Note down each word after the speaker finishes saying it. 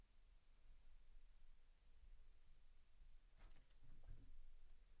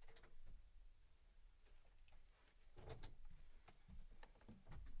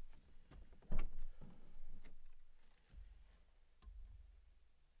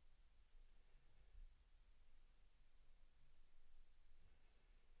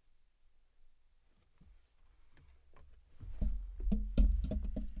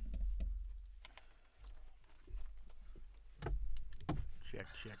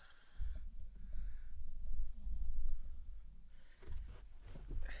check.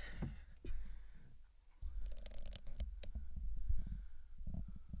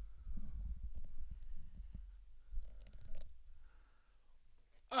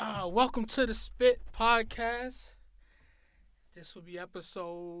 Welcome to the Spit Podcast. This will be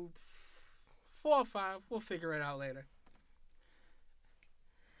episode 4 or 5. We'll figure it out later.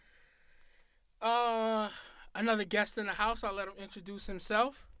 Another guest in the house. I'll let him introduce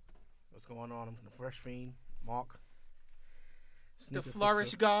himself. What's going on? I'm the Fresh Fiend, Mark. The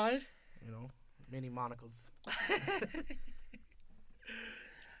Flourish God. You know, many monikers.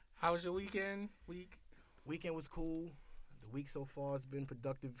 How was your weekend? Weekend was cool. The week so far has been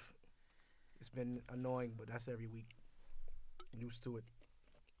productive. It's been annoying, but that's every week. I'm used to it.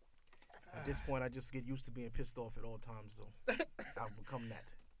 At this point, I just get used to being pissed off at all times, so I've become that.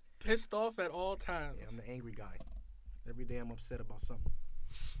 Pissed off at all times. Yeah, I'm the angry guy. Every day I'm upset about something.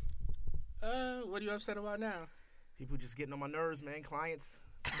 What are you upset about now? People just getting on my nerves, man. Clients,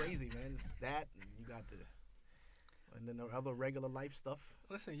 it's crazy, man. It's that, and you got and then the other regular life stuff.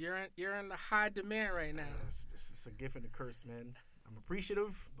 Listen, you're in the high demand right now. It's a gift and a curse, man. I'm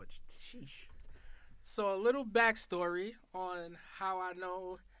appreciative, but sheesh. So a little backstory on how I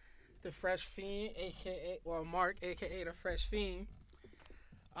know the Fresh Fiend, Mark, aka the Fresh Fiend.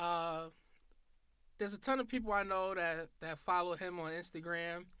 There's a ton of people I know that follow him on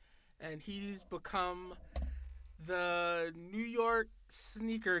Instagram, and he's become the New York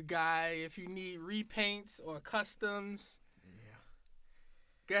sneaker guy if you need repaints or customs. Yeah.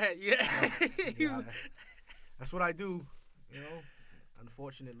 Go ahead. Yeah. That's what I do,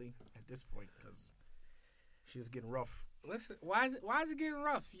 unfortunately, at this point, because shit's getting rough. Listen, why is it getting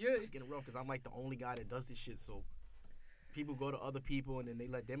rough? It's getting rough because I'm like the only guy that does this shit, so people go to other people and then they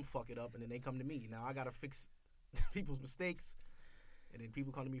let them fuck it up and then they come to me. Now I gotta fix people's mistakes, and then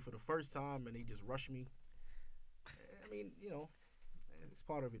people come to me for the first time and they just rush me. I mean, it's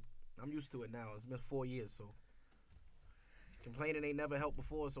part of it. I'm used to it now. It's been 4 years, so complaining ain't never helped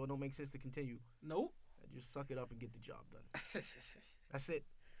before, so it don't make sense to continue. Nope. I just suck it up and get the job done. That's it.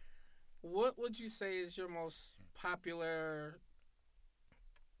 What would you say is your most popular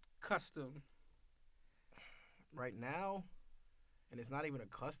custom? Right now, and it's not even a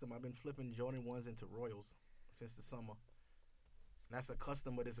custom, I've been flipping Jordan 1s into Royals since the summer. And that's a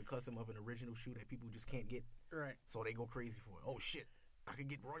custom, but it's a custom of an original shoe that people just can't get. Right. So they go crazy for it. Oh, shit. I could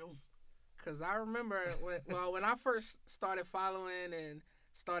get Royals? Because I remember when I first started following and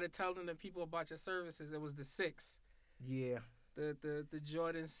started telling the people about your services, it was the 6. Yeah. The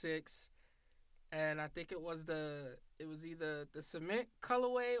Jordan 6. And I think it was either the cement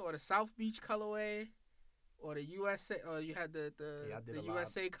colorway or the South Beach colorway or the USA, or you had the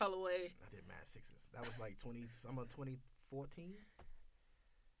USA colorway. I did mad 6s. That was like summer 2014.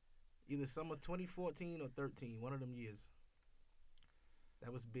 Either summer 2014 or 13, one of them years.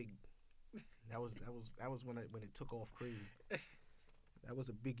 That was big. That was when it took off crazy. That was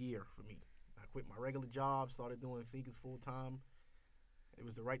a big year for me. I quit my regular job, started doing sneakers full time. It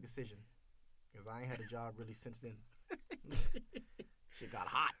was the right decision because I ain't had a job really since then. Shit got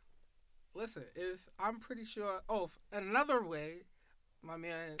hot. Listen, I'm pretty sure. Another way, my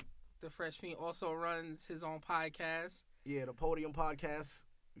man, the Fresh Fiend, also runs his own podcast. Yeah, the Podium Podcast.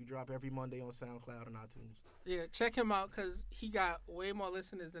 We drop every Monday on SoundCloud and iTunes. Yeah, check him out because he got way more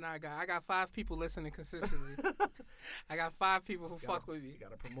listeners than I got. I got 5 people listening consistently. I got 5 people who fuck with me. You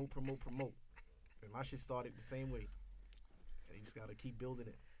gotta promote. And my shit started the same way. And you just gotta keep building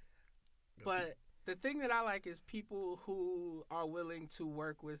it. But the thing that I like is people who are willing to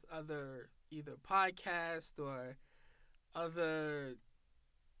work with other either podcasts or other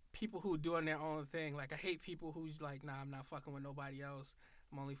people who are doing their own thing. Like, I hate people who's like, nah, I'm not fucking with nobody else.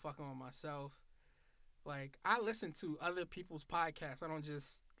 I'm only fucking with myself. Like, I listen to other people's podcasts. I don't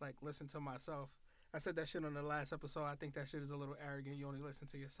just, listen to myself. I said that shit on the last episode. I think that shit is a little arrogant. You only listen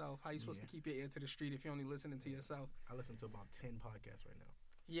to yourself. How you supposed to keep your ear to the street if you're only listening to yourself? I listen to about 10 podcasts right now.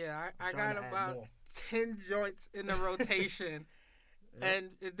 Yeah, I got about 10 joints in the rotation. Yep.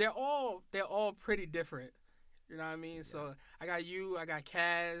 And they're all pretty different. You know what I mean? Yeah. So I got you, I got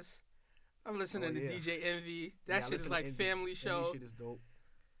Kaz. I'm listening to DJ Envy. That shit is like Envy. Family show. Envy shit is dope.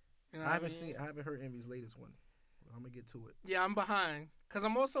 You know I haven't heard Envy's latest one. But I'm gonna get to it. Yeah, I'm behind. Cause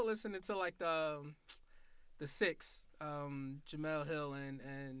I'm also listening to the 6, Jamel Hill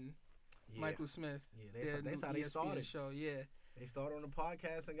and Michael Smith. Yeah, that's how they started. Show, yeah. They started on the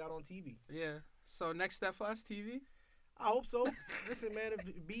podcast and got on TV. Yeah. So next step for us, TV? I hope so. Listen, man, if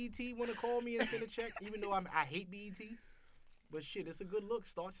BET want to call me and send a check, even though I hate BET, but shit, it's a good look.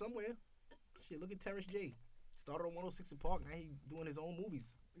 Start somewhere. Shit, look at Terrence J. Started on 106 in Park. Now he doing his own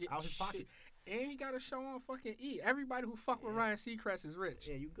movies out his pocket. And he got a show on fucking E. Everybody who fuck with Ryan Seacrest is rich.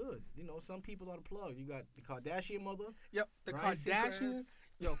 Yeah, you good. You know, some people are the plug. You got the Kardashian mother. Yep, the Ryan Kardashians. Seacrest.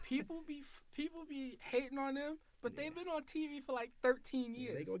 Yo, people be hating on them, but they've been on TV for like 13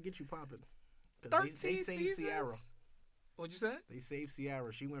 years. They gonna get you popping. 13 they saved seasons? Ciara. What'd you say? They saved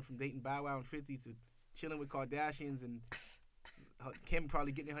Ciara. She went from dating Bow Wow and 50 to chilling with Kardashians, and Kim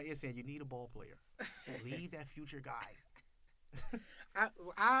probably getting in her ear saying, "You need a ball player. Leave that future guy."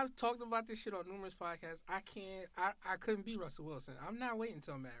 I've talked about this shit on numerous podcasts. I couldn't be Russell Wilson. I'm not waiting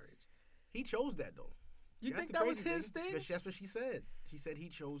until marriage. He chose that though. You That's think the that was crazy his thing? That's what she said. She said he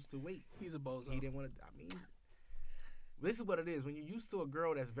chose to wait. He's a bozo. He didn't want to. I mean, this is what it is. When you're used to a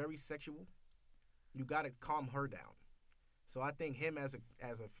girl that's very sexual, you got to calm her down. So I think him as a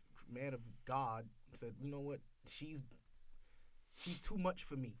man of God said, you know what, she's too much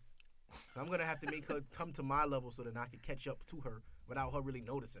for me. I'm gonna have to make her come to my level so that I can catch up to her without her really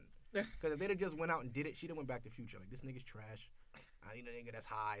noticing. Because if they'd have just went out and did it, she'd have went back to Future. Like, this nigga's trash. I need a nigga that's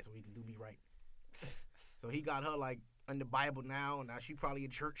high so he can do me right. So he got her like in the Bible now, and now she probably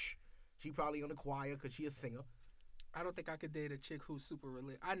in church. She probably on the choir because she a singer. I don't think I could date a chick who's super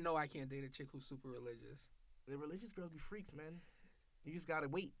religious. I know I can't date a chick who's super religious. The religious girls be freaks, man. You just gotta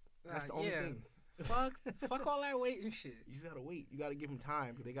wait. That's the only thing. Fuck all that waiting shit. You just gotta wait. You gotta give them time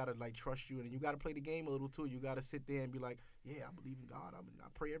because they gotta like trust you, and you gotta play the game a little too. You gotta sit there and be like, yeah, I believe in God. I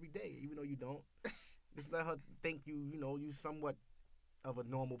pray every day, even though you don't. Just let her think you somewhat of a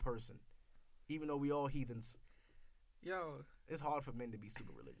normal person, even though we all heathens. Yo, it's hard for men to be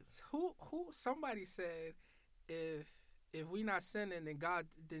super religious. Somebody said if we not sinning,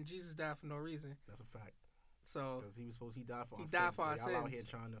 then Jesus died for no reason. That's a fact. So because he died for our sins. Died for our y'all sins. Out here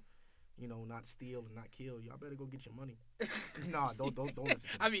trying to, not steal and not kill. Y'all better go get your money. Nah, don't listen to me.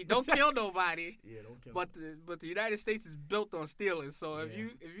 I mean, don't kill nobody. Yeah, don't kill. But the United States is built on stealing. So if you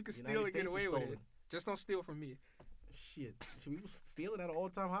can steal and get away with it, just don't steal from me. Shit, people stealing at an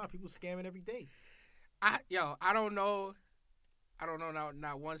all-time high. People scamming every day. I don't know.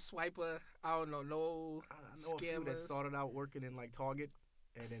 Not one swiper. I don't know no I know scammers. A few that started out working in like Target,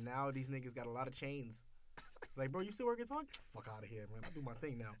 and then now these niggas got a lot of chains. Like, bro, you still working at Target? Fuck out of here, man. I do my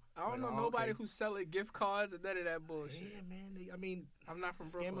thing now. I don't know nobody who's selling gift cards and none of that bullshit. Yeah, man. I'm not from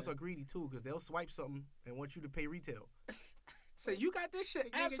Brooklyn. Scammers are greedy too, because they'll swipe something and want you to pay retail. So you got this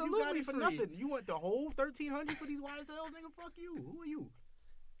shit like, absolutely you got it for free. Nothing. You want the whole $1,300 for these YSLs, nigga? Fuck you. Who are you?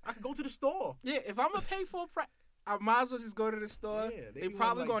 I can go to the store. Yeah, if I'm gonna pay full price, I might as well just go to the store. Yeah, they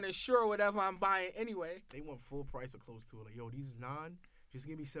probably gonna insure whatever I'm buying anyway. They want full price or close to it. Like, yo, these is $9. Just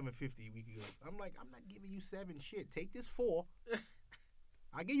give me $7.50. We can go. I'm like, I'm not giving you $7 shit. Take this $4.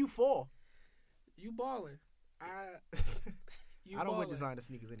 I give you $4. You balling. I don't wear designer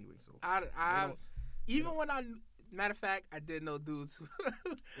sneakers anyway, so matter of fact, I did know dudes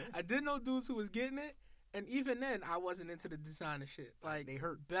who was getting it, and even then I wasn't into the designer shit. Like, they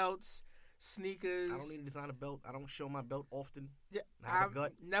hurt. Belts, sneakers. I don't need a designer belt. I don't show my belt often. Yeah, I have a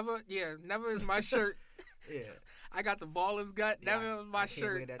gut. Never is my shirt. Yeah. I got the baller's gut. Yeah, never is my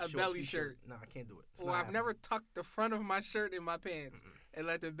shirt a belly t-shirt. No, I can't do it. I've never tucked the front of my shirt in my pants and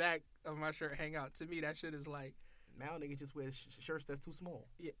let the back of my shirt hang out. To me, that shit is like. Now niggas just wear shirts that's too small.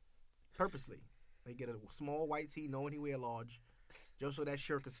 Yeah. Purposely. They get a small white tee knowing he wear large, just so that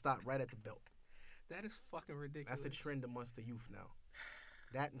shirt could stop right at the belt. That is fucking ridiculous. That's a trend amongst the youth now.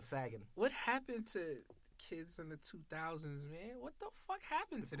 That and sagging. What happened to kids in the 2000s, man? What the fuck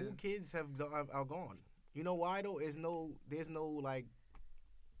happened to them? Cool kids are gone. You know why though? There's no like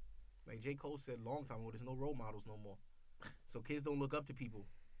J. Cole said a long time ago. There's no role models no more. So kids don't look up to people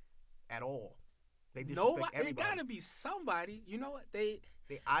at all. They disrespect everybody. It gotta be somebody. You know what? They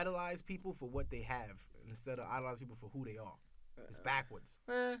idolize people for what they have instead of idolize people for who they are. It's backwards.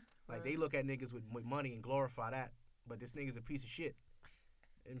 They look at niggas with money and glorify that, but this nigga's a piece of shit.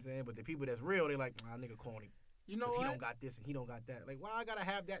 You know what I'm saying? But the people that's real, they like, nigga corny. You know what? He don't got this and he don't got that. Like, why I gotta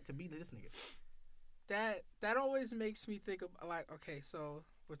have that to be this nigga? That always makes me think of, like, okay, so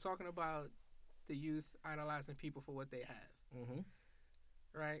we're talking about the youth idolizing people for what they have. Mm-hmm.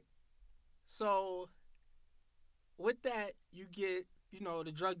 Right? So with that, you get,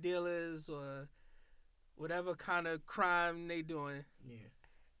 the drug dealers or whatever kind of crime they doing. Yeah.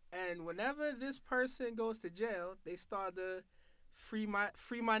 And whenever this person goes to jail, they start the free my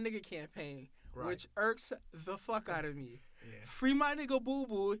nigga campaign, right, which irks the fuck out of me. Yeah. Free my nigga Boo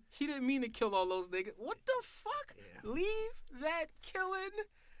Boo. He didn't mean to kill all those niggas. What the fuck? Yeah. Leave that killing,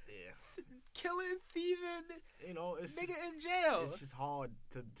 thieving, nigga in jail. It's just hard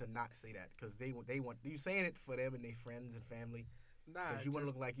to not say that because they want you saying it for them and their friends and family. Nah, because you want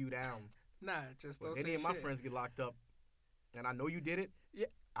to look like you down. Nah, just But don't if say any of my shit. friends get locked up, and I know you did it, Yeah.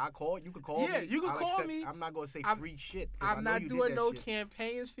 I call. You could call me. Yeah, you can I'll call accept- me. I'm not gonna say I'm- free shit. 'Cause I I'm know not you did doing that no shit.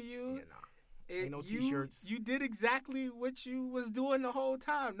 campaigns for you. Yeah, nah. Ain't no You- t-shirts. You did exactly what you was doing the whole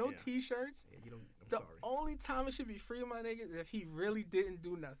time. No Yeah. t-shirts. Yeah, you don't. I'm The sorry. only time it should be free, my nigga, is if he really didn't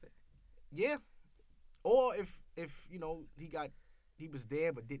do nothing. Yeah. Or if he was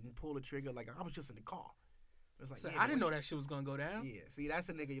there but didn't pull the trigger. Like I was just in the car. It's like So yeah, I didn't but know that shit was gonna go down. Yeah. See, that's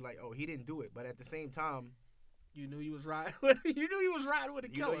a nigga. You're like, oh, he didn't do it. But at the same time, You knew he was riding. You knew he was riding with a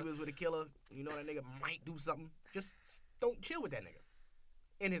you killer. know he was with a killer. You know that nigga might do something. Just don't chill with that nigga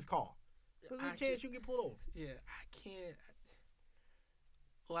in his car. Cause there's a chance you can get pulled over. Yeah, I can't.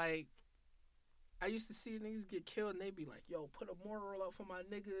 Like, I used to see niggas get killed and they be like, yo, put a moral up for my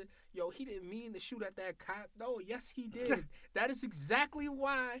nigga. Yo, he didn't mean to shoot at that cop. No, yes, he did. That is exactly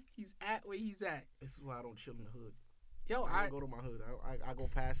why he's at where he's at. This is why I don't chill in the hood. Yo, I don't go to my hood. I go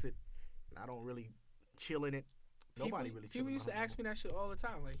past it. And I don't really chill in it. Nobody really chill People in used my to hood. ask me that shit all the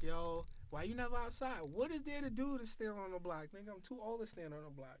time. Like, yo, why you never outside? What is there to do to stand on the block? Nigga, I'm too old to stand on the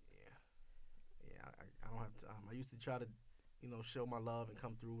block. Yeah, I don't have time. I used to try to, show my love and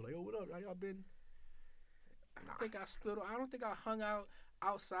come through. Like, oh, what up? How y'all been? I don't think I hung out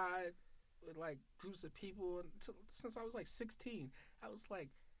outside with like groups of people since I was like 16. I was like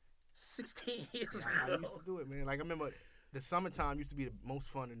 16 years I old. used to do it, man. Like, I remember the summertime used to be the most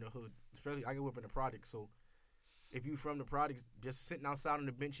fun in the hood. Especially, I grew up in the projects, so if you from the projects, just sitting outside on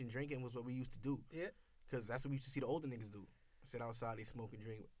the bench and drinking was what we used to do. Yeah. Because that's what we used to see the older niggas do. Sit outside, they smoke and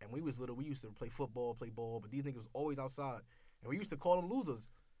drink. And we was little, we used to play football, play ball, but these niggas was always outside. And we used to call them losers.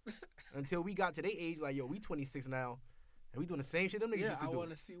 Until we got to their age, like, yo, we 26 now, and we doing the same shit them niggas Yeah, used to I do.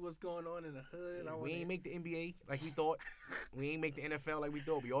 want to see what's going on in the hood. Yeah, we ain't make the NBA like we thought. We ain't make the NFL like we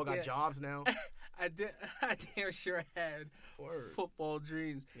thought. We all got Yeah. jobs now. I damn sure had Word. football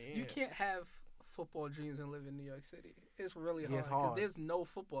dreams. Yeah. You can't have football dreams and live in New York City. It's really hard. Yeah, it's 'cause hard. there's no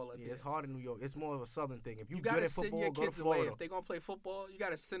football up Yeah, there. it's hard in New York. It's more of a southern thing. If you You good gotta at send football, your go to kids away. Florida. If they gonna play football, you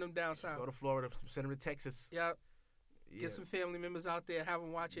gotta send them down south. Go to Florida, send them to Texas. Yep. Yeah. Get some family members out there, have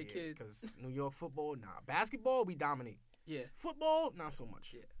them watch your kids. Because New York football, nah. Basketball, we dominate. Yeah. Football, not so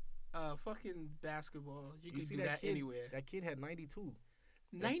much. Yeah. Fucking basketball. You can see do that kid, anywhere. That kid had 92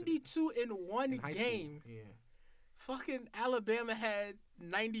 92 in one in high game. school. Yeah. Fucking Alabama had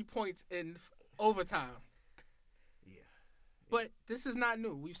 90 points in overtime. Yeah. But this is not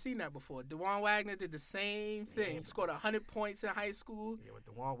new. We've seen that before. DeJuan Wagner did the same thing. Yeah, He scored 100 points in high school. Yeah, but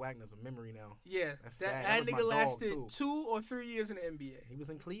DeJuan Wagner's a memory now. Yeah. That's That, sad. that That was my nigga dog, lasted too. 2 or 3 years in the NBA. He was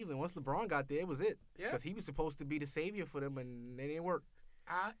in Cleveland. Once LeBron got there, it was it. Yeah. Because he was supposed to be the savior for them, and it didn't work.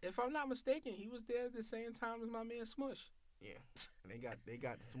 If I'm not mistaken, he was there at the same time as my man Smush. Yeah. And they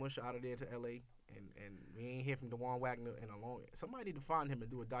got Smush out of there to L.A., and we ain't hear from DeJuan Wagner in a long. Somebody need to find him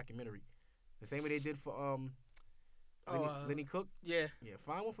and do a documentary. The same way they did for Lenny Cook. Yeah. Yeah,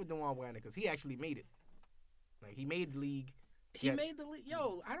 find one for DeJuan Wagner because he actually made it. Like he made the league. He Yeah. made the league.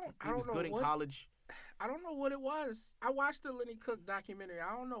 Yo, I He don't was know good in what college. I don't know what it was. I watched the Lenny Cook documentary.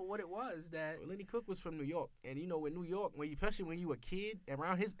 I don't know what it was that. Well, Lenny Cook was from New York, and in New York, especially when you were a kid,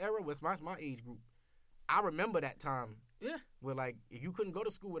 around his era was my age group. I remember that time. Yeah. Where like if you couldn't go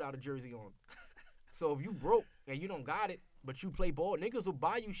to school without a jersey on, so if you broke and you don't got it, but you play ball, niggas will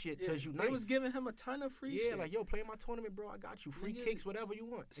buy you shit because you nice. They was giving him a ton of free shit. Yeah, like yo, play my tournament, bro. I got you free Nigga, kicks, whatever you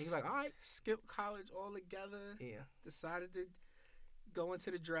want. And he's like, all right. Skipped college altogether. Yeah. Decided to go into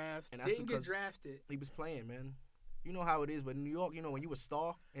the draft. And that's Didn't get because drafted. He was playing, man. You know how it is, but in New York, when you a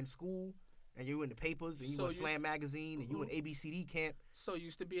star in school and you in the papers and you So in you- Slam magazine and you in ABCD camp, So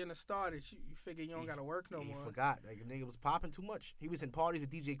used to being a star that you figure you don't gotta work no he more. forgot. Like a nigga was popping too much. He was in parties with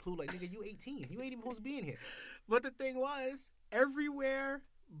DJ Clue. Like nigga, you 18. You ain't even supposed to be in here. But the thing was, everywhere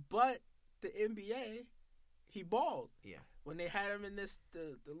but the NBA, he balled. Yeah. When they had him in the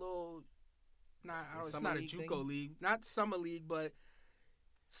little, it's summer not a league JUCO thing? league, not summer league, but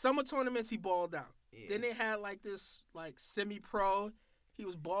summer tournaments he balled out. Yeah. Then they had like this like semi-pro. He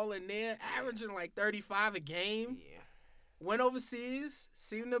was balling there, averaging like 35 a game. Yeah. Went overseas,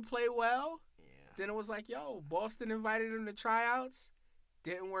 seemed to play well. Yeah. Then it was like, yo, Boston invited him to tryouts.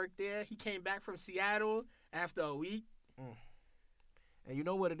 Didn't work there. He came back from Seattle after a week. And you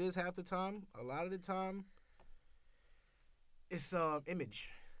know what it is half the time? A lot of the time, it's image.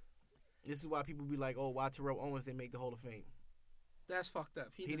 This is why people be like, oh, why Terrell Owens didn't make the Hall of Fame? That's fucked up.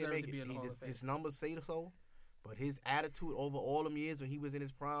 He didn't deserved make to be it. in the Hall of Fame. His numbers say so, but his attitude over all them years when he was in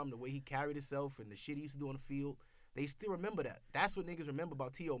his prime, the way he carried himself and the shit he used to do on the field, they still remember that. That's what niggas remember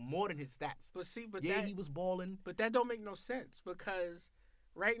about T.O. more than his stats. But see, He was balling. But that don't make no sense because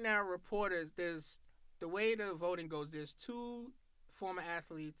right now reporters, there's the way the voting goes. There's 2 former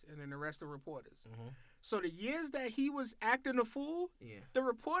athletes, and then the rest are reporters. Mm-hmm. So the years that he was acting a fool, Yeah. the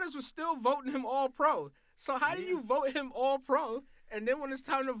reporters were still voting him All-Pro. So how do you vote him All-Pro, and then when it's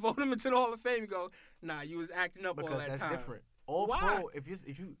time to vote him into the Hall of Fame, you go, nah, you was acting up Because all that that's time. different. All Why? pro. If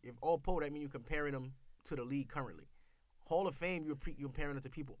all pro, that means you're comparing them to the league currently. Hall of Fame, you're comparing them to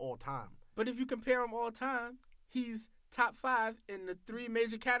people all time. But if you compare him all time, he's top 5 in the 3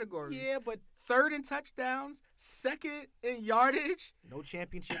 major categories. Yeah, but 3rd in touchdowns, 2nd in yardage, no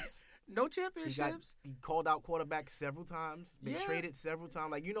championships. no championships. He called out quarterbacks several times. Been Yeah. traded several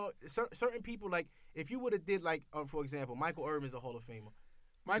times. Like, certain people, like, if you would have did, like, for example, Michael Irvin's a Hall of Famer.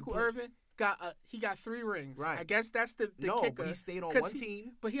 Michael Irvin got 3 rings. Right. I guess that's the No, kicker. but he stayed on 'Cause one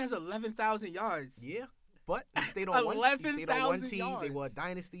team. But he has 11,000 yards. Yeah, but he stayed on one. He stayed on one 11,000 team. They were a yards.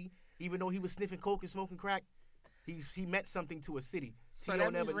 dynasty. Even though he was sniffing coke and smoking crack, he meant something to a city. So T.O.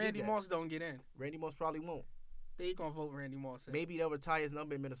 that never means did Randy that. Moss don't get in. Randy Moss probably won't. They gonna vote Randy Moss in. Maybe they'll retire his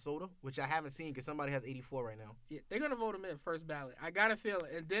number in Minnesota, which I haven't seen because somebody has 84 right now. Yeah, they're gonna vote him in first ballot. I got a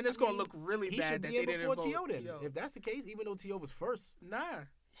feeling, and then it's gonna look really He bad should that be they in didn't before vote T.O. then. T.O. If that's the case, even though T.O. was first. Nah,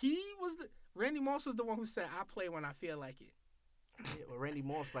 he was Randy Moss was the one who said, "I play when I feel like it." Yeah, well, Randy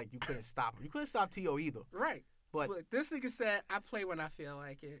Moss, like, you couldn't stop him. You couldn't stop T.O. either. Right. But this nigga said, "I play when I feel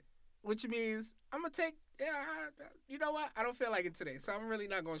like it," which means I'm gonna take. Yeah, you know what? I don't feel like it today, so I'm really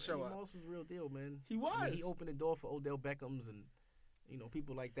not gonna show Randy up. Moss was real deal, man. He was. I mean, he opened the door for Odell Beckham's and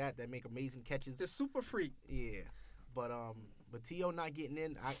people like that make amazing catches. The super freak. Yeah, but T.O. not getting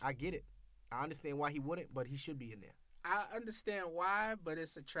in, I get it. I understand why he wouldn't, but he should be in there. I understand why, but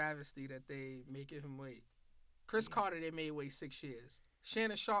it's a travesty that they making him wait. Chris Carter, they made wait 6 years.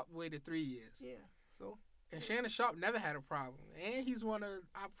 Shannon Sharp waited 3 years. Yeah, so. And Shannon Sharp never had a problem. And he's one of,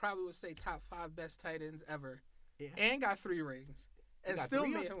 I probably would say, top 5 best tight ends ever. Yeah. And got 3 rings. And He got still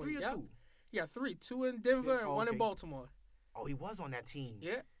three made or- him three win. or Yep. two? He got 3. 2 in Denver and 1 in okay. Baltimore. Oh, he was on that team.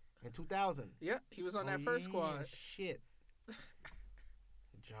 Yeah. In 2000. Yeah. He was on that first squad. Shit.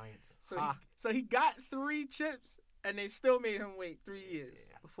 Giants. So he got 3 chips, and they still made him wait 3 years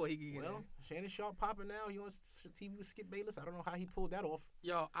before he could get in. Shannon Sharp popping now. He wants TV with Skip Bayless. I don't know how he pulled that off.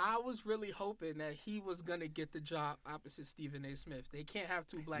 Yo, I was really hoping that he was going to get the job opposite Stephen A. Smith. They can't have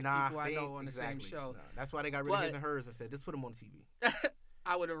 2 black people I know on the same show. Nah, that's why they got rid of his and hers and said, just put him on TV.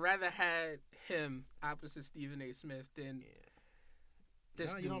 I would have rather had him opposite Stephen A. Smith than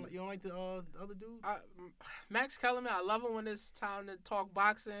this dude. You don't like the other dude? Max Kellerman, I love him when it's time to talk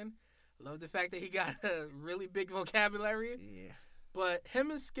boxing. I love the fact that he got a really big vocabulary. Yeah. But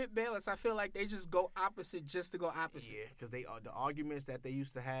him and Skip Bayless, I feel like they just go opposite just to go opposite. Yeah, because the arguments that they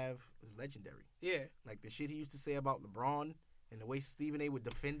used to have is legendary. Yeah. Like the shit he used to say about LeBron and the way Stephen A. would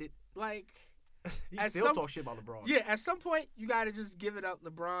defend it. Like, he still talk shit about LeBron. Yeah, at some point, you got to just give it up.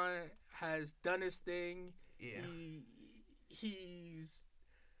 LeBron has done his thing. Yeah. He's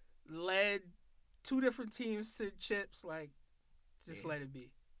led 2 different teams to chips. Like, just let it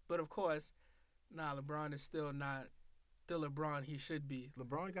be. But, of course, LeBron is still not the LeBron he should be.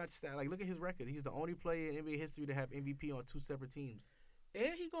 LeBron got like, look at his record. He's the only player in NBA history to have MVP on 2 separate teams.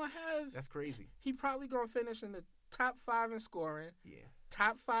 And he going to have... That's crazy. He probably going to finish in the top 5 in scoring. Yeah.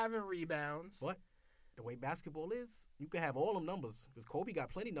 Top 5 in rebounds. But the way basketball is, you can have all them numbers because Kobe got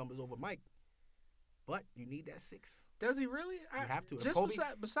plenty numbers over Mike. But you need that 6. Does he really? You have to. Just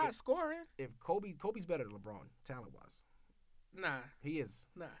besides scoring? If Kobe's better than LeBron, talent-wise. Nah. He is.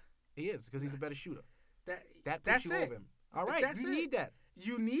 Nah. He is because he's a better shooter. That puts that's you over him. All right, you need that.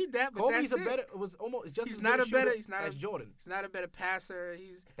 You need that, but Kobe's that's was almost just he's as not good a better. shooter He's not as Jordan. He's not a better passer.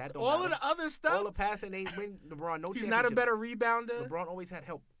 He's that don't all matter. of the other stuff. All the passing ain't win LeBron no. He's not a better rebounder. LeBron always had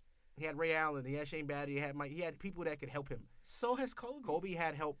help. He had Ray Allen. He had Shane Battier. He had Mike. He had people that could help him. So has Kobe. Kobe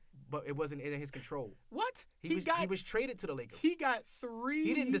had help, but it wasn't in his control. What? He was traded to the Lakers. He got 3.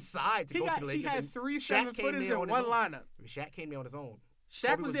 He didn't decide to go to the Lakers. He had 3 7-footers in one lineup. Shaq came there on his own.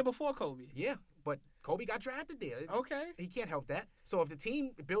 Shaq was there before Kobe. Yeah, but Kobe got drafted there. Okay. He can't help that. So if the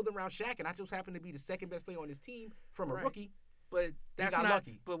team built around Shaq and I just happened to be the second best player on his team from a rookie, but that's not not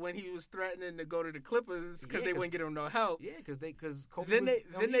lucky. But when he was threatening to go to the Clippers because they wouldn't get him no help. Yeah, because Kobe. Then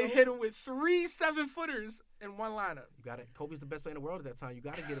they hit him with 3 7-footers in one lineup. You got it. Kobe's the best player in the world at that time. You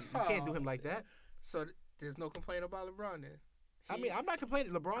got to get him. You can't do him like that. So there's no complaint about LeBron then. I'm not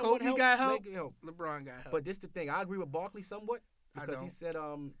complaining. LeBron Kobe got help. LeBron got help. But this the thing. I agree with Barkley somewhat because he said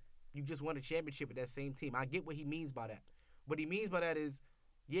you just won a championship with that same team. I get what he means by that. What he means by that is,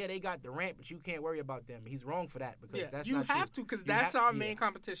 yeah, they got Durant, but you can't worry about them. He's wrong for that because that's you not have to because that's our main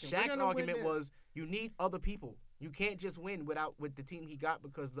competition. Shaq's argument was you need other people. You can't just win with the team he got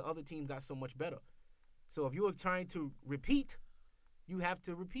because the other team got so much better. So if you are trying to repeat, you have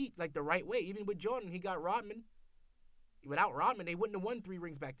to repeat like the right way. Even with Jordan, he got Rodman. Without Rodman, they wouldn't have won 3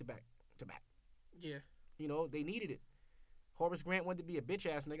 rings back to back. Yeah. You know, they needed it. Horace Grant wanted to be a bitch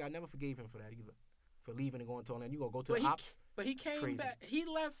ass nigga. I never forgave him for that either. For leaving and going to Orlando. You gonna go to the ops? But he came crazy. back. He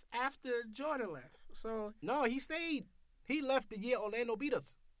left after Jordan left. So No, he stayed. He left the year Orlando beat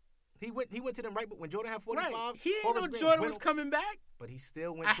us. He went to them right when Jordan had 45. right, he didn't Horace know Grant Jordan went was coming back. But he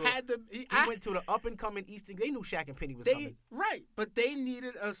still went He went to the up and coming Eastern. They knew Shaq and Penny was coming. Right, but they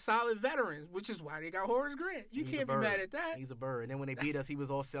needed a solid veteran, which is why they got Horace Grant. You He's can't be mad at that. He's a bird. And then when they beat us, he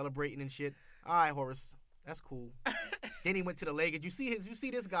was all celebrating and shit. All right, Horace, that's cool. Then he went to the Lakers. You see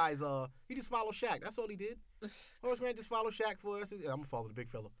this guy's he just followed Shaq. That's all he did. Horace Grant just followed Shaq for us. I'm gonna follow the big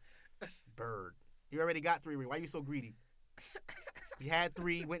fella. Bird. You already got 3 rings. Why you so greedy? He had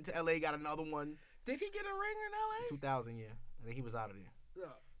 3, went to LA, got another one. Did he get a ring in LA? 2000, yeah. And then he was out of there.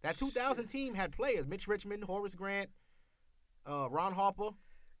 Oh, That 2000 team had players: Mitch Richmond, Horace Grant, Ron Harper.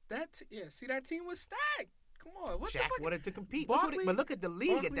 See, that team was stacked. Come on, what Shaq the fuck? wanted to compete. Barkley- But look at the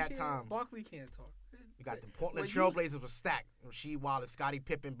league at that time. Barkley can't talk. You got the Portland When you- Trailblazers was stacked. Rasheed Wallace, Scottie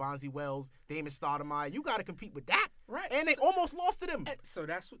Pippen, Bonzi Wells, Damon Stoudemire. You got to compete with that. Right. And they almost lost to them. So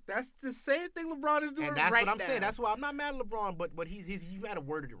that's the same thing LeBron is doing And that's right what I'm now. saying. That's why I'm not mad at LeBron, but he might have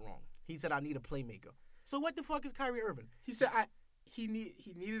worded it wrong. He said, I need a playmaker. So what the fuck is Kyrie Irving? He said he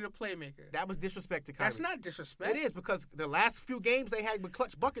needed a playmaker. That was disrespect to Kyrie. That's not disrespect. It is, because the last few games they had with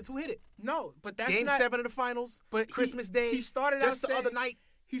clutch buckets, who hit it? No, but that's Game not 7 of the finals, But Christmas Day, He started just out the saying, other night.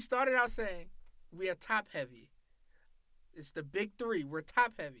 He started out saying, "We are top heavy. It's the big 3. We're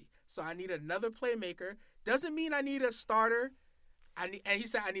top heavy. So I need another playmaker. Doesn't mean I need a starter. And he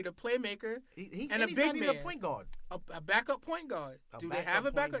said I need a playmaker He and a he big said he needed man. a point guard. A backup point guard. Do they have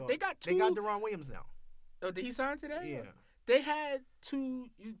a point backup? guard. They got 2. They got Deron Williams now. Oh, did he sign today? Yeah. They had two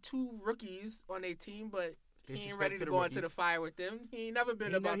rookies on their team, but he ain't Disrespect ready to to the go into the rookies. fire with them. He ain't never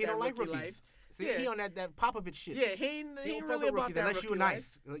been about He that don't like rookie rookies. life. See, Yeah. he on that Popovich shit. Yeah, he ain't He don't fuck really with about rookies that unless rookie you're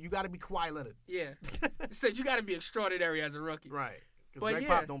life. nice. You got to be Kawhi Leonard. Yeah. He said you got to be extraordinary as a rookie. Right. Because But Greg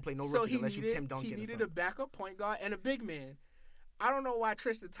yeah, Pop don't play no so rookies unless you Tim Duncan he or needed a something. backup point guard and a big man. I don't know why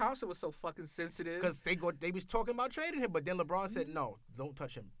Tristan Thompson was so fucking sensitive. Because they was talking about trading him, but then LeBron said, no, don't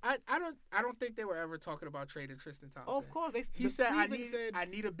touch him. I don't think they were ever talking about trading Tristan Thompson. Oh, of course. He said Cleveland I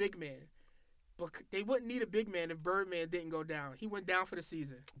need a big man. But they wouldn't need a big man if Birdman didn't go down. He went down for the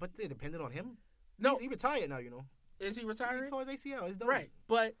season. But they depended on him. No, He retired now, you know. is he He retiring? tore his ACL. It's done. Right,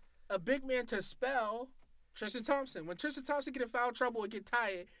 but a big man to spell Tristan Thompson. When Tristan Thompson get in foul trouble or get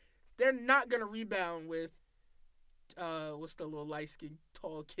tired, they're not gonna rebound with what's the little light skinned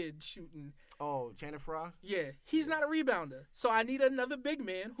tall kid shooting. Oh, Channing Frye? Yeah, he's not a rebounder. So I need another big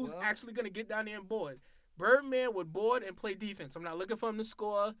man who's Well- actually gonna get down there and board. Birdman would board and play defense. I'm not looking for him to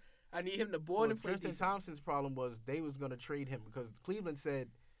score. I need him to board Well, and play Tristan defense. Thompson's problem was they was going to trade him because Cleveland said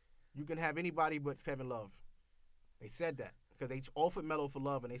you can have anybody but Kevin Love. They said that because they offered Melo for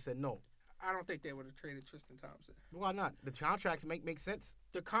Love and they said no. I don't think they would have traded Tristan Thompson. Why not? The contracts make sense.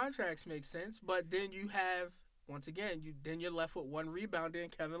 The contracts make sense, but then you have once again you're left with one rebounder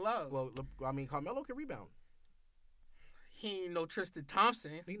and Kevin Love. Well, Carmelo can rebound. He ain't no Tristan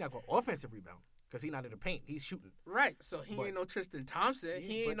Thompson. He's not going offensive rebound because he's not in the paint. He's shooting. Right, so he But- ain't no Tristan Thompson. Yeah,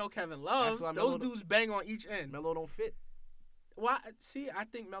 He but ain't no Kevin Love. why Those Melo- dudes bang on each end. Melo don't fit. Well, see, I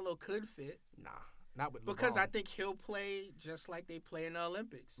think Melo could fit Nah, not with LeBron. because I think he'll play just like they play in the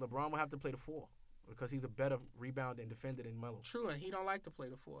Olympics. LeBron will have to play the 4 because he's a better rebounder and defender than Melo. True, and he don't like to play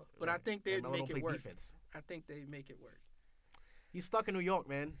the 4, but I Right. think And they'd Melo make don't it play work. defense. I think they make it work. He's stuck in New York,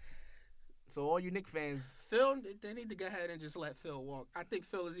 man. So all you Knicks fans, Phil, they need to go ahead and just let Phil walk. I think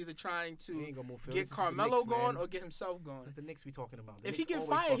Phil is either trying he to ain't gonna move. Phil. This get is the Carmelo Knicks, going man. or get himself It's going. the Knicks we talking about. The If he Knicks get always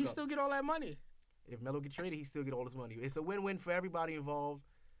fired, fuck he up. still get all that money. If Melo get traded, he still get all his money. It's a win-win for everybody involved.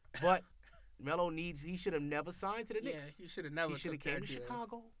 But Melo he should have never signed to the Yeah, Knicks. he should have never He should have took came that to deal.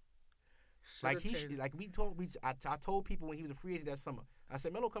 Chicago. Shoulda taken- I told people when he was a free agent that summer. I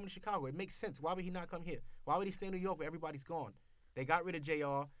said Melo coming to Chicago. It makes sense. Why would he not come here? Why would he stay in New York where everybody's gone? They got rid of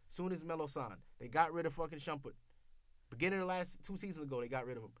JR soon as Melo signed. They got rid of fucking Shumpert. Beginning of the last 2 seasons ago, they got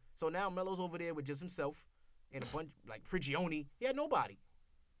rid of him. So now Melo's over there with just himself and a bunch like Prigioni. He had nobody.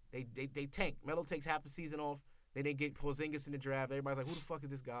 They tank. Melo takes half the season off. Then they get Porzingis in the draft. Everybody's like, who the fuck is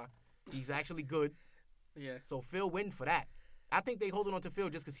this guy? He's actually good. Yeah. So Phil win for that. I think they holding on to Phil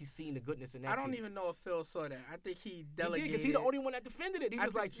just because he's seen the goodness in that. I don't kid. even know if Phil saw that. I think he He did delegated. because he's the only one that defended it. He I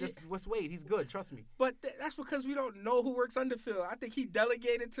was think- like, just let's wait. He's good. Trust me. But that's because we don't know who works under Phil. I think he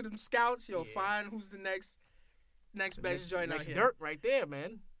delegated to them scouts. Yo, Yeah. find who's the next best joint out Next here. dirt right there,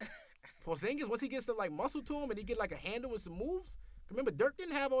 man. Porzingis, once he gets some like muscle to him and he get like a handle and some moves. Remember, Dirk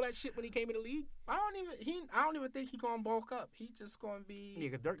didn't have all that shit when he came in the league. I don't even think he gonna bulk up. He just gonna be. Yeah,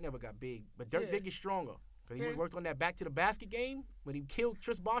 because Dirk never got big, but Dirk Yeah. did get stronger. Because he worked on that back to the basket game when he killed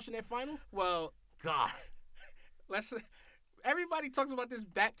Tris Bosh in that finals. Well, God. Everybody talks about this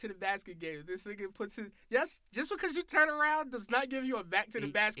back to the basket game. This nigga puts his just because you turn around does not give you a back to the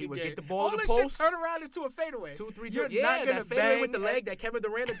basket game. Get the ball All to the this post. shit turn around is to a fadeaway. 2-3 You're yeah, not gonna that fadeaway bang with the leg that Kevin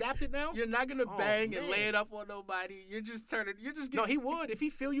Durant adapted now. You're not gonna bang and man. lay it up on nobody. You're just turning. You're just No, he would if he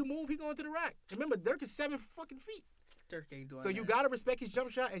feel you move. He going to the rack. Remember, Dirk is 7 fucking feet. Dirk ain't doing So that. you gotta respect his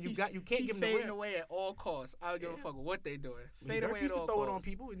jump shot, and you can't give him the fading rim. away at all costs. I don't give a fuck what they doing. Fade Dirk away used at to all throw costs. it on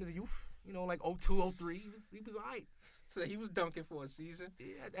people in his youth. You know, like 02, 03. He was all right. So he was dunking for a season.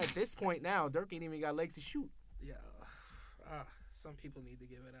 Yeah, at this point now, Dirk ain't even got legs to shoot. Yeah, some people need to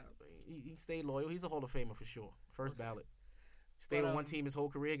give it up. He stayed loyal. He's a Hall of Famer for sure. First ballot. Stayed But, on one team his whole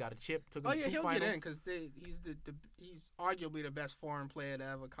career. Got a chip. Took him Oh to yeah, 2 he'll finals. get in because he's arguably the best foreign player to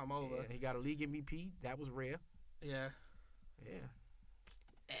ever come over. Yeah, he got a league MVP. That was rare. Yeah.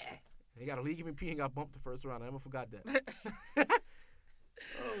 Yeah. He got a league MVP and got bumped the first round. I never forgot that.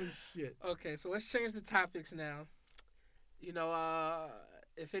 Oh shit. Okay, so let's change the topics now. You know,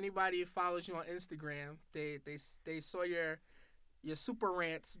 if anybody follows you on Instagram, they saw your super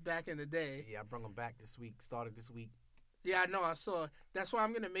rants back in the day. Yeah, I brought him back this week. Started this week. Yeah, I know. I saw. That's why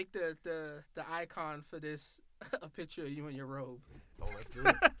I'm gonna make the icon for this a picture of you in your robe. Oh, let's do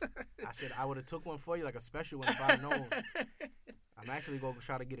it. I would have took one for you, like a special one if I'd known. I'm actually gonna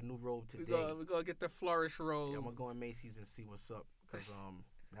try to get a new robe today. We're gonna get the flourish robe. Yeah, I'm gonna go in Macy's and see what's up. Cause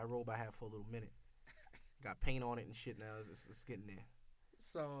that robe I had for a little minute got paint on it and shit. Now it's getting there.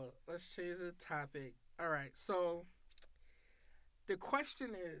 So let's change the topic. All right. So the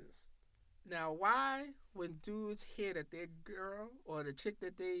question is, now why when dudes hear that their girl or the chick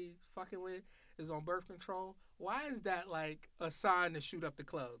that they fucking with is on birth control, why is that like a sign to shoot up the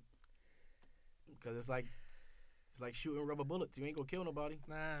club? Because it's like shooting rubber bullets. You ain't gonna kill nobody.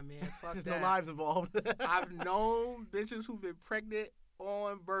 Nah, man, fuck There's that. no lives involved. I've known bitches who've been pregnant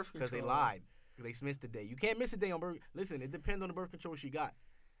on birth control. Because they lied. They missed a day. You can't miss a day on birth. Listen, it depends on the birth control she got.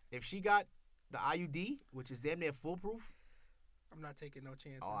 If she got the IUD, which is damn near foolproof. I'm not taking no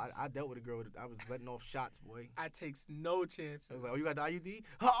chances. Oh, I dealt with a girl. I was letting off shots, boy. I takes no chances. I was like, oh, you got the IUD?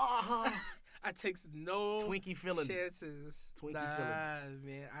 Ha ha ha. I takes no Twinkie feeling. chances. Twinkie feelings.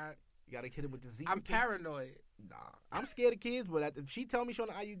 Man, You gotta hit him with the Z. I'm paranoid. Nah, I'm scared of kids, but if she tell me she on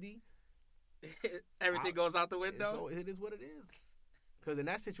the IUD, Everything goes out the window. So it is what it is. Because in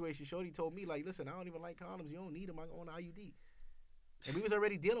that situation, Shorty told me, like, listen, I don't even like condoms. You don't need them on the IUD. And we was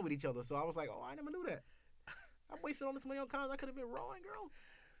already dealing with each other. So I was like, oh, I never knew that. I'm wasting all this money on condoms. I could have been wrong, girl.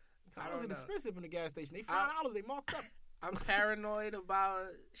 Condoms are expensive in the gas station. They $5. They marked up. I'm paranoid about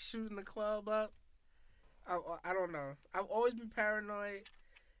shooting the club up. I don't know. I've always been paranoid.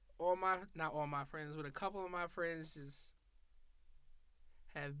 Not all my friends, but a couple of my friends just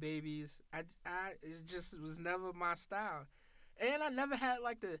have babies. It just was never my style. And I never had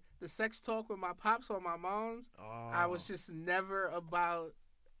like the sex talk with my pops or my moms. Oh. I was just never about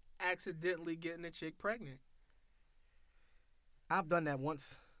accidentally getting a chick pregnant. I've done that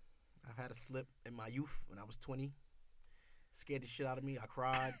once. I've had a slip in my youth when I was 20. Scared the shit out of me. I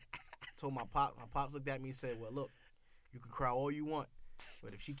cried. Told my pops. My pops looked at me and said, well, look, you can cry all you want,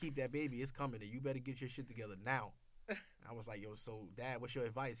 but if she keep that baby, it's coming, and you better get your shit together now. I was like, yo, so Dad, what's your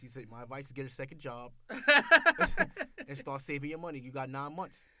advice? He said, my advice is get a second job and start saving your money. You got 9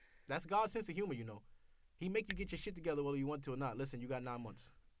 months. That's God's sense of humor, you know. He make you get your shit together whether you want to or not. Listen, you got 9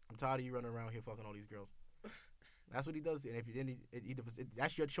 months. I'm tired of you running around here fucking all these girls. That's what he does. And if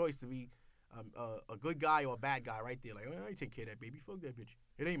that's your choice to be a good guy or a bad guy right there. Like, I ain't take care of that baby. Fuck that bitch.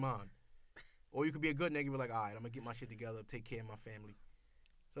 It ain't mine. Or you could be a good nigga and be like, all right, I'm going to get my shit together, take care of my family.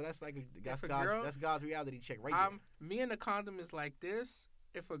 So that's like that's God's reality check right there. Me and the condom is like this.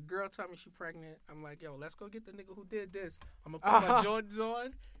 If a girl tell me she pregnant, I'm like, yo, let's go get the nigga who did this. I'm gonna put my Jordans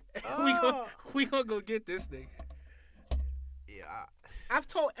on. And we gonna go get this nigga. Yeah. I've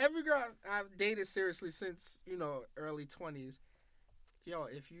told every girl I've dated seriously since early 20s. Yo,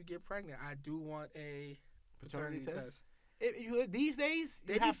 if you get pregnant, I do want a paternity test. These days,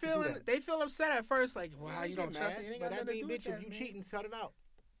 they feel upset at first, like, wow, you don't trust me. You ain't got nothing to do with that, if you cheating, cut it out.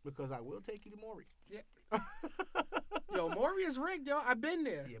 Because I will take you to Maury. Yeah. Yo, Maury is rigged, yo. I've been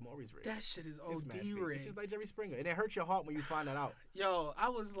there. Yeah, Maury's rigged. That shit is OD rigged. It's just like Jerry Springer. And it hurts your heart when you find that out. Yo, I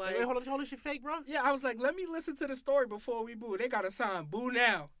was like... Wait, hold on, this shit fake, bro? Yeah, I was like, let me listen to the story before we boo. They got a sign, boo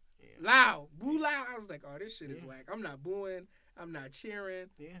now. Yeah. Loud. Boo loud. I was like, oh, this shit is whack. I'm not booing. I'm not cheering.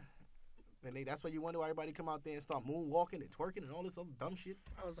 Yeah. And that's why you wonder why everybody come out there and start moonwalking and twerking and all this other dumb shit.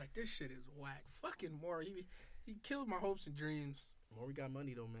 I was like, this shit is whack. Fucking Maury. He killed my hopes and dreams. Maury got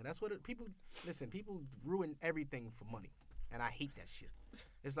money, though, man. That's what people ruin everything for money. And I hate that shit.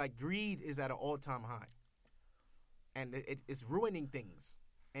 It's like greed is at an all-time high. and it's ruining things,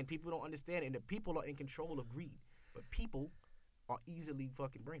 and people don't understand it, and the people are in control of greed, but people are easily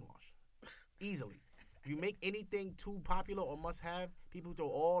fucking brainwashed. Easily. You make anything too popular or must have, people throw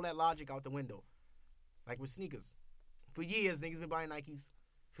all that logic out the window. Like with sneakers. For years, niggas been buying Nikes.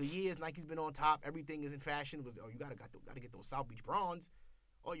 For years, Nike's been on top. Everything is in fashion. You gotta get those South Beach Bronze.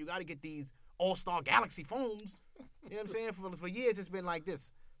 Oh, you gotta get these All-Star Galaxy foams. You know what I'm saying? For years, it's been like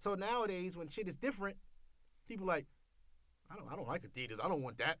this. So nowadays, when shit is different, people like, I don't like Adidas. I don't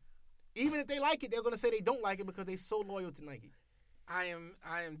want that. Even if they like it, they're gonna say they don't like it because they're so loyal to Nike. I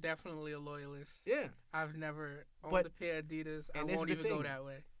am definitely a loyalist. Yeah. I've never owned a pair of Adidas. I won't even go that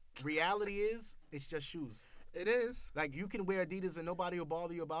way. Reality is, it's just shoes. It is. Like, you can wear Adidas and nobody will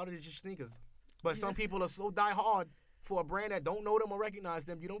bother you about it. It's just sneakers. But some people are so die hard for a brand that don't know them or recognize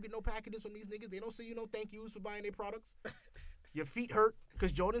them. You don't get no packages from these niggas. They don't say you no thank yous for buying their products. Your feet hurt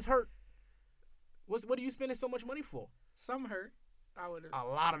because Jordan's hurt. What are you spending so much money for? Some hurt. A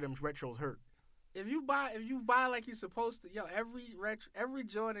lot of them retros hurt. If you buy like you're supposed to, every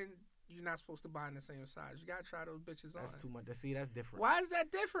Jordan you're not supposed to buy in the same size. You gotta try those bitches on. That's too much. See, that's different. Why is that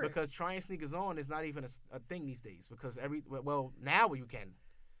different? Because trying sneakers on is not even a thing these days. Because now you can,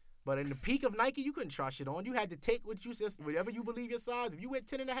 but in the peak of Nike, you couldn't try shit on. You had to take whatever you believe your size. If you wear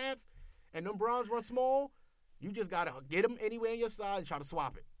 10.5 and them Browns run small, you just gotta get them anywhere in your size and try to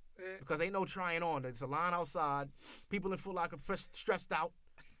swap it. Because ain't no trying on. There's a line outside. People in Foot Locker stressed out.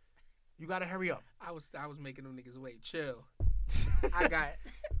 You gotta hurry up. I was making them niggas wait. Chill. I got.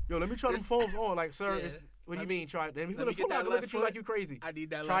 Yo, let me try them foams on. Like, sir, what do you mean? Try it. Let me get that look at you like you crazy. I need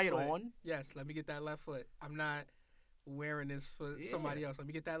that. Try left foot. Try it on. Yes, let me get that left foot. I'm not wearing this for somebody else. Let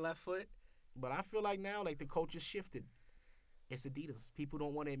me get that left foot. But I feel like now, like, the culture's shifted. It's Adidas. People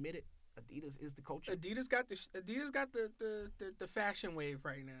don't want to admit it. Adidas is the culture. Adidas got the fashion wave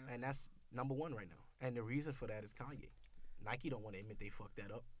right now, and that's number one right now. And the reason for that is Kanye. Nike don't want to admit they fucked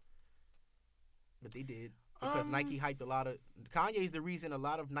that up, but they did because Nike hyped a lot of. Kanye's the reason a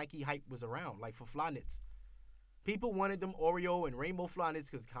lot of Nike hype was around, like for Flyknits. People wanted them Oreo and rainbow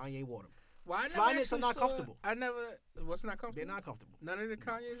Flyknits because Kanye wore them. Well, Flyknits are not comfortable. What's not comfortable? They're not comfortable. None of the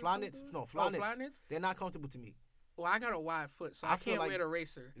Kanye's. Flyknits, no Flyknits. Flyknits. They're not comfortable to me. Well, I got a wide foot, so I can't wear the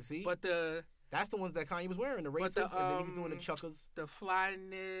racer. You see? But that's the ones that Kanye was wearing, the racers, and then he was doing the chuckers. The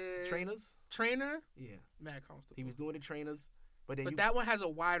Flyknit trainer? Yeah. Mad comfortable. He was doing the trainers. But that one has a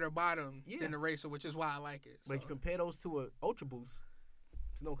wider bottom than the racer, which is why I like it. But you compare those to a Ultra Boost,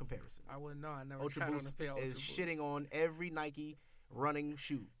 it's no comparison. I wouldn't know. I never Ultra tried Boost on a pair of Ultra is Boost. shitting on every Nike running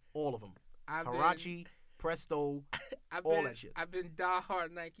shoe. All of them. Huarache, Presto, all that shit. I've been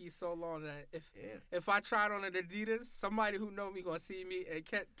diehard Nike so long that if I tried on an Adidas, somebody who know me gonna see me and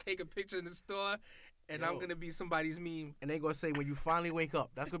can't take a picture in the store, and I'm gonna be somebody's meme. And they gonna say when you finally wake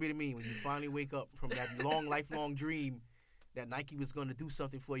up, that's gonna be the meme. When you finally wake up from that lifelong dream that Nike was gonna do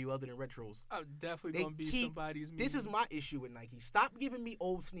something for you other than retros. I'm definitely gonna be somebody's meme. This is my issue with Nike. Stop giving me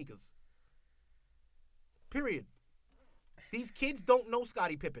old sneakers. Period. These kids don't know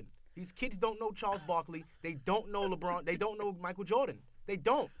Scottie Pippen. These kids don't know Charles Barkley. They don't know LeBron. They don't know Michael Jordan. They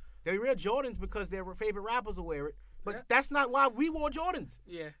don't. They wear Jordans because their favorite rappers will wear it. But that's not why we wore Jordans.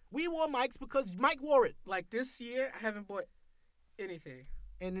 Yeah. We wore Mikes because Mike wore it. Like this year, I haven't bought anything.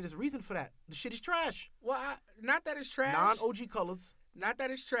 And there's a reason for that. The shit is trash. Well, not that it's trash. Non-OG colors. Not that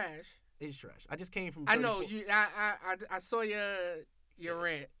it's trash. It's trash. I just came from 34. I know. I saw your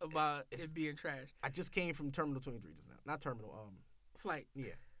rant about it being trash. I just came from Terminal 23 just now. Not Terminal. Flight.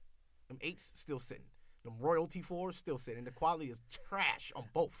 Yeah. Them 8s still sitting. Them Royalty 4s still sitting. The quality is trash on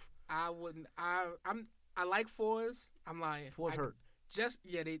both. I wouldn't. I like 4s. I'm lying. 4s hurt.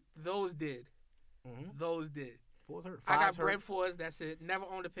 Those did. Mm-hmm. Those did. 4s hurt. 5s I got hurt. bread 4s. That's it. Never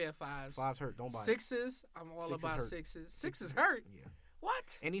owned a pair of 5s. 5s hurt. Don't buy 6s. I'm all 6s about hurt. 6s. 6s hurt. Yeah.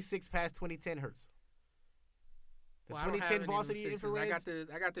 What? Any 6 past 2010 hurts. The Well, 2010 Varsity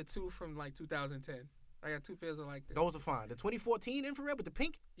Infrareds. I got the 2 from like 2010. I got 2 pairs of like that. Those are fine. The 2014 infrared with the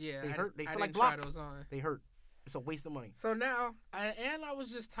pink. Yeah, they hurt. They feel like try blocks. those on. They hurt. It's a waste of money. So now, I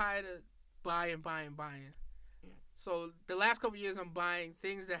was just tired of buying. Yeah. So the last couple of years, I'm buying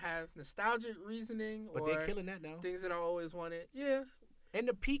things that have nostalgic reasoning, but they're killing that now. Things that I always wanted. Yeah. In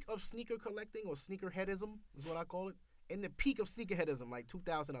the peak of sneaker collecting or sneakerheadism is what I call it. In the peak of sneakerheadism, like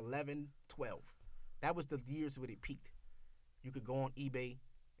 2011, 12, that was the years when it peaked. You could go on eBay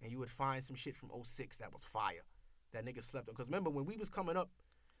and you would find some shit from 06 that was fire. That nigga slept on. Because remember, when we was coming up,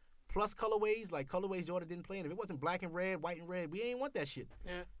 plus colorways, like colorways Jordan didn't play in. If it wasn't black and red, white and red, we ain't want that shit.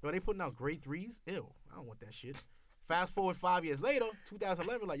 Yeah. Bro, they putting out grade 3s? Ew, I don't want that shit. Fast forward 5 years later,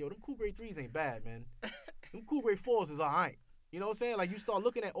 2011, like, yo, them cool grade 3s ain't bad, man. Them cool grade 4s is all right. You know what I'm saying? Like, you start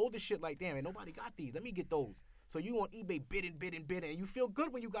looking at older shit like, damn, ain't nobody got these. Let me get those. So you on eBay bidding, and you feel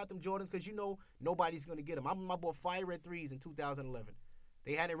good when you got them Jordans because you know nobody's gonna get them. I remember I bought Fire Red 3s in 2011.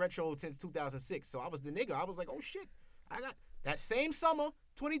 They had it retro since 2006, so I was the nigga. I was like, oh shit, I got that same summer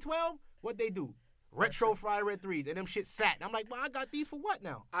 2012. What they do? Retro Fire Red 3s, and them shit sat. And I'm like, well, I got these for what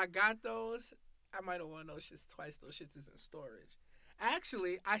now? I got those. I might have worn those shits twice. Those shits is in storage.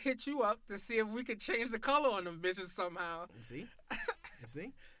 Actually, I hit you up to see if we could change the color on them bitches somehow. You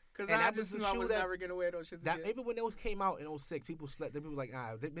see? Because I just knew I was never going to wear those shits again. Even when those came out in 06, people slept. People was like,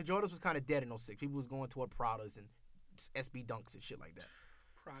 the Jordans was kind of dead in 06. People was going toward Pradas and SB Dunks and shit like that.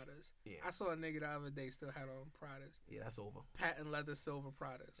 Pradas. Yeah. I saw a nigga the other day still had on Pradas. Yeah, that's over. Patent leather silver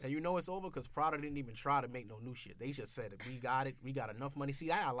Pradas. And you know it's over because Prada didn't even try to make no new shit. They just said, we got it. We got enough money. See,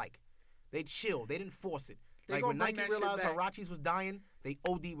 that I like. They chilled. They didn't force it. Like when Nike realized Huaraches was dying, they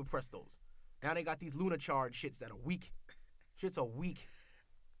OD with Prestos. Now they got these Lunar Charge shits that are weak. Shits are weak.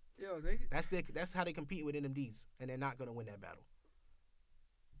 Yo, that's how they compete with NMDs, and they're not gonna win that battle.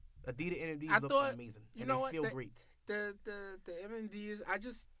 Adidas NMDs look amazing. You know what? Feel great. The MMDs,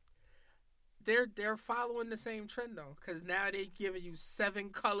 they're following the same trend though, because now they giving you 7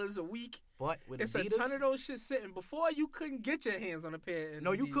 colors a week. But with it's Adidas, a ton of those shit sitting. Before you couldn't get your hands on a pair. Of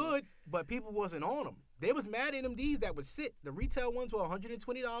no, you could, but people wasn't on them. There was mad NMDs that would sit. The retail ones were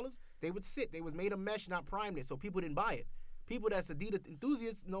 $120. They would sit. They was made of mesh, not primed it, so people didn't buy it. People that's Adidas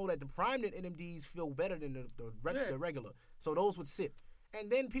enthusiasts know that the primed NMDs feel better than the regular, so those would sit. And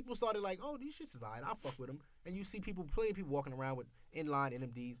then people started like, oh, these shits is alright. I'll fuck with them. And you see plenty of people walking around with inline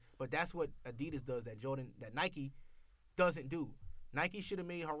NMDs, but that's what Adidas does that Nike doesn't do. Nike should have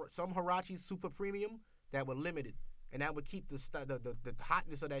made some Huaraches super premium that were limited, and that would keep the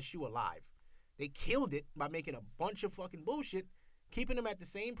hotness of that shoe alive. They killed it by making a bunch of fucking bullshit, keeping them at the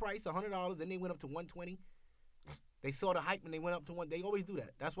same price, $100. Then they went up to $120. They saw the hype and they went up to $1. They always do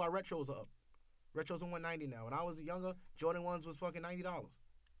that. That's why retros are up. Retros are $190 now. When I was younger, Jordan 1s was fucking $90.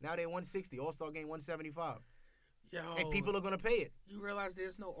 Now they're $160. All-Star game $175. Yo, and people are gonna pay it. You realize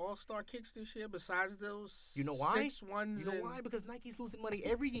there's no All-Star kicks this year besides those. You know why? 6 ones. You know why? Because Nike's losing money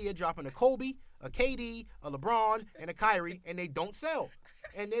every year, dropping a Kobe, a KD, a LeBron, and a Kyrie, and they don't sell.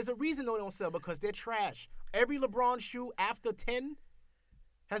 And there's a reason they don't sell, because they're trash. Every LeBron shoe after 10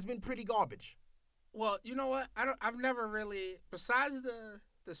 has been pretty garbage. Well, you know what? I've never really, besides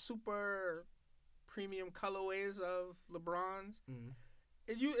the super premium colorways of LeBrons,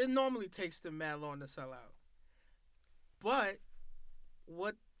 it normally takes them mad long to sell out. But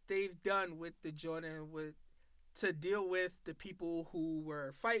what they've done with the Jordan to deal with the people who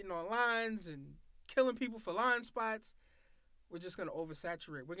were fighting on lines and killing people for line spots, we're just gonna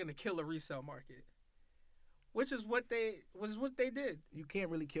oversaturate. We're gonna kill the resale market, which is what they did. You can't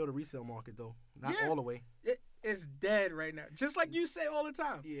really kill the resale market though, not all the way. It's dead right now, just like you say all the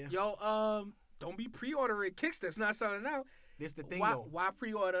time. Yeah. Yo, don't be pre-ordering kicks that's not selling out. This the thing though. Why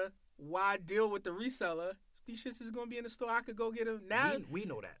pre-order? Why deal with the reseller? These shits is gonna be in the store. I could go get them now. We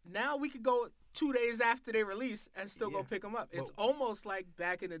know that. Now we could go 2 days after they release and still go pick them up. It's almost like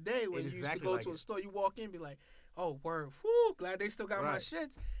back in the day when you used to go to a store. You walk in and be like, "Oh, word, whoo, glad they still got my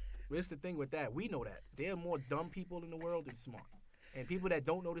shits." But it's the thing with that. We know that there are more dumb people in the world than smart, and people that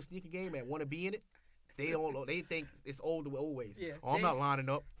don't know the sneaker game and want to be in it, they don't know. They think it's old ways. Yeah, I'm not lining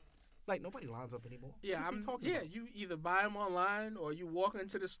up. Like nobody lines up anymore. Yeah, you either buy them online or you walk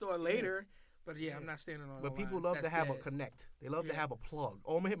into the store later. But I'm not standing on. But people love to have a connect. They love to have a plug.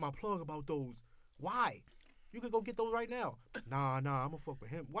 Oh, I'm gonna hit my plug about those. Why? You could go get those right now. Nah, I'm gonna fuck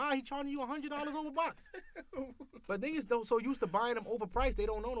with him. Why he charging you $100 over box? But niggas don't so used to buying them overpriced, they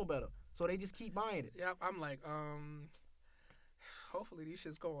don't know no better. So they just keep buying it. Yeah, I'm like, hopefully these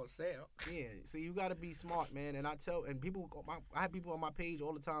shits go on sale. Yeah, so you gotta be smart, man. And I have people on my page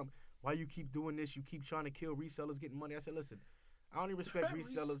all the time. Why you keep doing this? You keep trying to kill resellers getting money. I said, listen, I only respect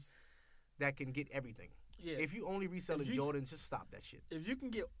resellers that can get everything. Yeah. If you only resell the Jordans, just stop that shit. If you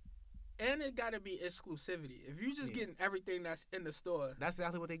can get, and it gotta be exclusivity. If you just getting everything that's in the store, that's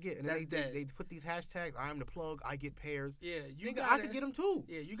exactly what they get. And they put these hashtags. I am the plug. I get pairs. Yeah, I could get them too.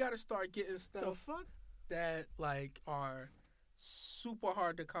 Yeah, you gotta start getting stuff. The fuck? That like are super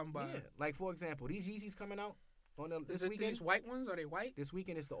hard to come by. Yeah, like for example, these Yeezys coming out on this weekend. These white ones? Are they white? This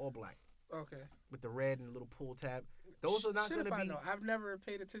weekend it's the all black. Okay. With the red and the little pull tab. Those are not going to be. I've never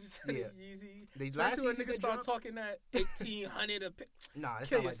paid attention to the Yeezy. Especially when niggas start talking that $1,800 a pick. Nah, it's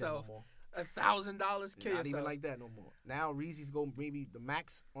kill not yourself. Like that no more. $1,000, kill yourself. Not even like that no more. Now Yeezys go maybe the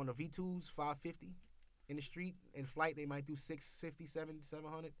max on the V2s $550 in the street. In flight they might do $650,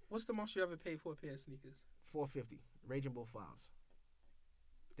 $700. What's the most you ever paid for a pair of sneakers? $450. Raging Bull 5s.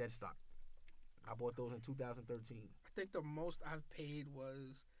 Dead stock. I bought those in 2013. I think the most I've paid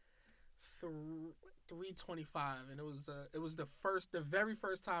was $325, and it was the very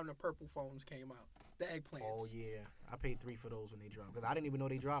first time the purple foams came out, the eggplants. Oh yeah, I paid $3 for those when they dropped because I didn't even know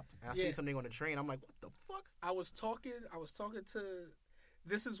they dropped. I seen something on the train. I'm like, what the fuck? I was talking to.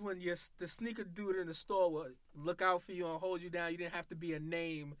 This is when the sneaker dude in the store would look out for you and hold you down. You didn't have to be a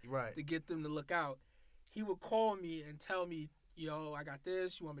name to get them to look out. He would call me and tell me, yo, I got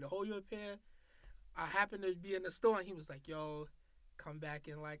this. You want me to hold you a pair? I happened to be in the store, and he was like, yo, come back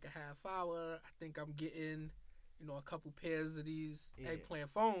in like a half hour. I think I'm getting, a couple pairs of these eggplant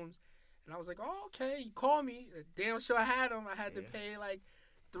foams. And I was like, oh, okay. He called me. Damn sure I had them. I had to pay like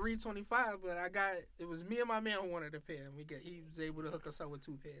 $325, but it was me and my man who wanted a pair, and he was able to hook us up with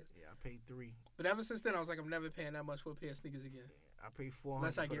 2 pairs. Yeah, I paid $3. But ever since then, I was like, I'm never paying that much for a pair of sneakers again. Yeah, I paid $400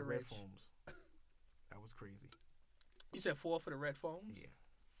 unless I for get the red rich. foams. That was crazy. You said $4 for the red foams? Yeah.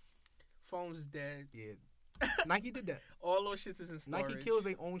 Foams is dead. Yeah. Nike did that. All those shits is in storage. Nike kills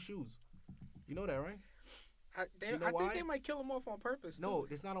their own shoes. You know that, right? I think they might kill them off on purpose. Too. No,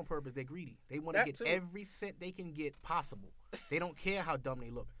 it's not on purpose. They're greedy. They want to get every cent they can get possible. They don't care how dumb they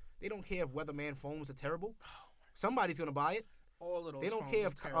look. They don't care if Weatherman foams are terrible. Somebody's gonna buy it. All of those. They don't care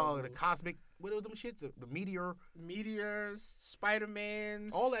if the cosmic, what are them shits? The meteors,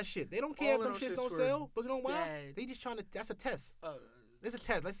 Spider-Mans, all that shit. They don't care if them shits don't sell. But you know why? Dead. They just trying to. That's a test. It's a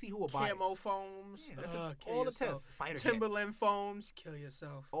test. Let's see who will buy it. Camo foams. Yeah, all the tests. Fighter Timberland foams. Kill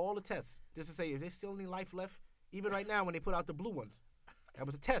yourself. All the tests. Just to say, if there's still any life left, even right now when they put out the blue ones, that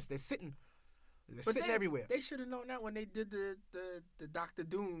was a test. They're sitting. They're sitting everywhere. They should have known that when they did the Dr.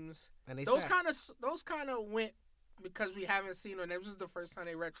 Dooms. And they those kind of went because we haven't seen them. This was the first time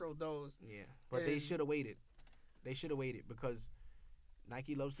they retro those. Yeah, but they should have waited. They should have waited because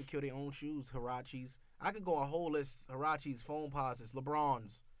Nike loves to kill their own shoes. Hirachis. I could go a whole list. Hirachis, Foamposites,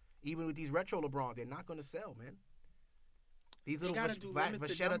 LeBrons. Even with these retro LeBrons, they're not going to sell, man. These little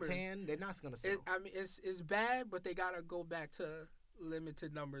Vachetta Tan, they're not going to sell. It's bad, but they got to go back to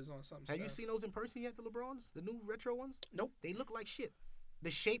limited numbers on some stuff. Have you seen those in person yet, the LeBrons? The new retro ones? Nope. They look like shit.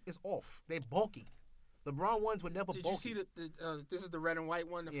 The shape is off. They're bulky. LeBron ones were never bulky. Did you see this is the red and white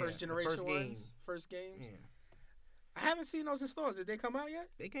one, the first generation ones? First game? Yeah. I haven't seen those in stores. Did they come out yet?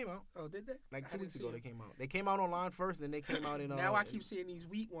 They came out. Oh, did they? Like 2 weeks ago they came out. They came out online first, then they came out in... now I keep seeing these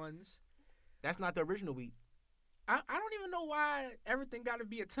wheat ones. That's not the original wheat. I don't even know why everything got to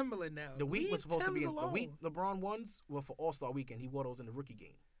be a Timberland now. The wheat was supposed to be... The wheat LeBron ones were for All-Star Weekend. He wore those in the rookie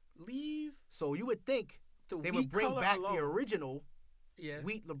game. So you would think they would bring back the original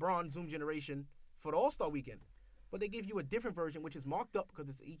wheat LeBron Zoom generation for the All-Star Weekend. But they give you a different version, which is marked up because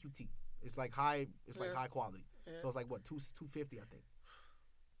it's EQT. It's like high quality. Yeah. So it's like what, $250, I think.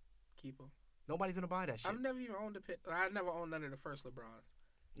 Keep them. Nobody's gonna buy that shit. I've never even owned I never owned none of the first LeBrons.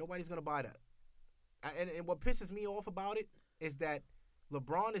 Nobody's gonna buy that. And what pisses me off about it is that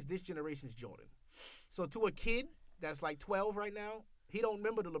LeBron is this generation's Jordan. So to a kid that's like 12 right now, he don't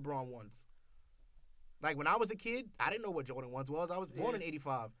remember the LeBron ones. Like when I was a kid, I didn't know what Jordan ones was. I was born in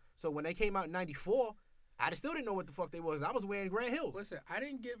 85. So when they came out in 94, I still didn't know what the fuck they was. I was wearing Grant Hills. Listen, I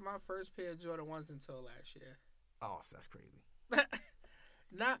didn't get my first pair of Jordan 1s until last year. Oh, that's crazy.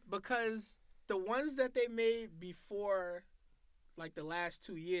 Not because the ones that they made before, like the last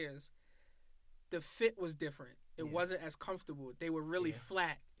 2 years, the fit was different. It wasn't as comfortable. They were really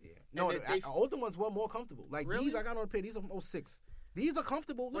flat. Yeah. No, the older ones were more comfortable. Like these, I got on a pair. These are from 06. These are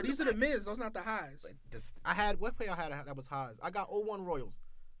comfortable. But these are the mids. Those not the highs. What pair I had that was highs? I got 01 Royals.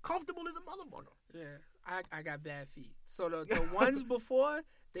 Comfortable as a motherfucker. Yeah. I got bad feet. So the ones before,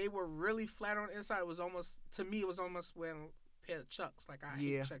 they were really flat on the inside. It was almost wearing a pair of Chucks. Like, I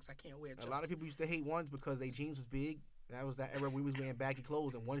hate Chucks. I can't wear Chucks. A lot of people used to hate ones because their jeans was big. That was that era we was wearing baggy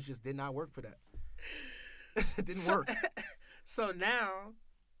clothes, and ones just did not work for that. It didn't work. So now,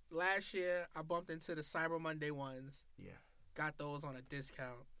 last year, I bumped into the Cyber Monday ones. Yeah. Got those on a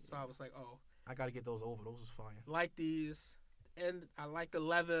discount. So I was like, oh. I got to get those over. Those was fire. Like these. And I like the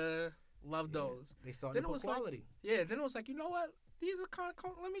leather. Love those. They started to put quality. Then it was like, you know what? These are kind of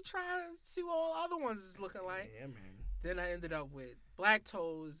cool. Let me try and see what all other ones is looking like. Yeah, man. Then I ended up with black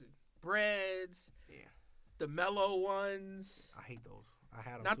toes and breads. Yeah. The mellow ones. I hate those. I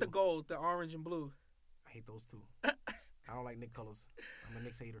had them Not the gold, the orange and blue. I hate those too. I don't like Knicks colors. I'm a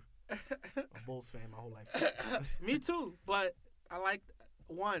Knicks hater. I'm a Bulls fan my whole life. Me too, but I like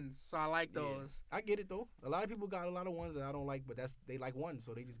ones, so I like those. Yeah, I get it though. A lot of people got a lot of ones that I don't like, but they like ones,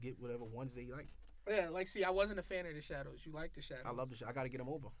 so they just get whatever ones they like. Yeah, like see, I wasn't a fan of the Shadows. You like the Shadows? I love the Shadows. I got to get them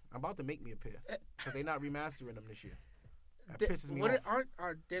over. I'm about to make me a pair because they're not remastering them this year. That pisses me off.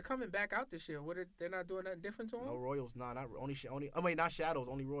 Are they're coming back out this year? They're not doing nothing different to them? No Royals, nah, not only. I mean, not Shadows,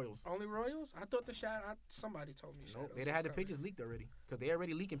 only Royals. Only Royals? I thought the Shadow. Somebody told me Shadows. Nope, they had the pictures leaked already because they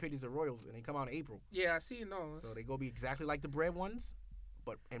already leaking pictures of Royals and they come out in April. Yeah, I see those. So they gonna be exactly like the bread ones,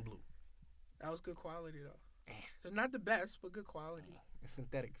 but in blue. That was good quality though. They're not the best, but good quality. It's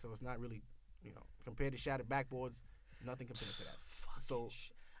synthetic, so it's not really, compared to shattered backboards, nothing compares to that. So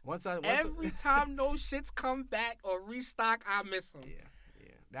every time those shits come back or restock, I miss them.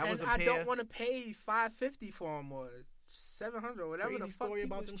 Yeah. That was a pair. I don't want to pay $550 for them or $700 or whatever the fuck story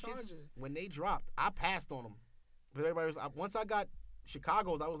people about them charging. Shits, when they dropped, I passed on them. But everybody was once I got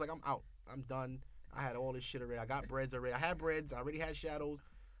Chicago's, I was like, I'm out. I'm done. I had all this shit already. I got breads already. I had breads. I already had Shadows.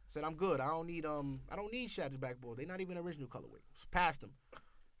 Said I'm good. I don't need shattered backboard. They're not even original colorway. Just passed them.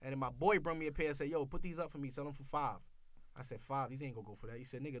 And then my boy brought me a pair and said, yo, put these up for me. Sell them for $5. I said, $5. These ain't gonna go for that. He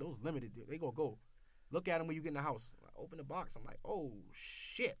said, nigga, those limited. They gonna go. Look at them when you get in the house. I open the box. I'm like, oh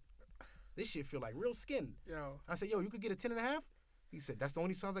shit. This shit feel like real skin. Yo. I said, yo, you could get a 10.5? He said, that's the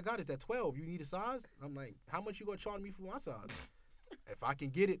only size I got is that 12. You need a size? I'm like, how much you gonna charge me for my size? If I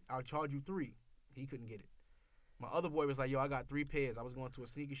can get it, I'll charge you 3. He couldn't get it. My other boy was like, yo, I got 3 pairs. I was going to a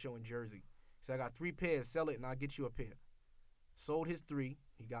sneaker show in Jersey. He said, I got 3 pairs. Sell it and I'll get you a pair. Sold his 3.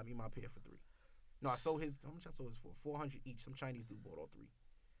 He got me my pair for 3. No, I sold his. How much I sold his for? 400 each. Some Chinese dude bought all 3.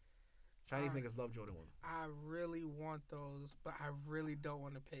 Chinese niggas love Jordan 1. I really want those, but I really don't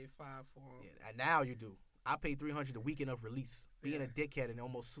want to pay $5 for them. Yeah, and now you do. I paid $300 the weekend of release, being a dickhead and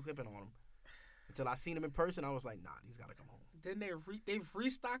almost slipping on them. Until I seen him in person, I was like, nah, these gotta come home. Then they've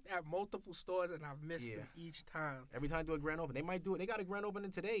restocked at multiple stores, and I've missed them each time. Every time they do a grand opening, they might do it. They got a grand opening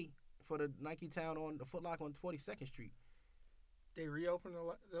today for the Nike Town on the Foot Locker on 42nd Street. They reopened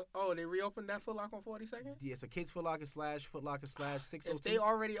they reopened that Foot Locker on 42nd? Yeah, it's a kids Foot Locker / Foot Locker / 602. If they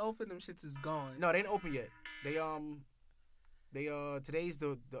already opened, them shits is gone. No, they didn't open yet. They today's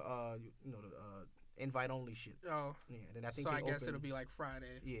the invite only shit. Oh. Yeah, and then I think so I guess it'll be like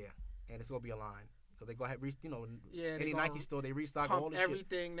Friday. Yeah, and it's gonna be a line. So they go ahead, any they Nike store, they restock all the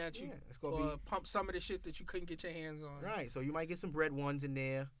everything shit. that you, it's gonna pump some of the shit that you couldn't get your hands on. Right, so you might get some bread ones in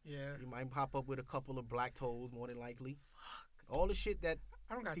there. Yeah. You might pop up with a couple of black toes, more than likely. Fuck. All the shit that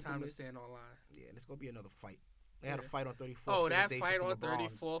I don't got time to stand online. Yeah, and it's gonna be another fight. They had a fight on 34th. Oh, that fight on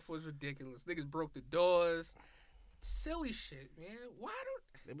 34th was ridiculous. Niggas broke the doors. Silly shit, man. Why don't...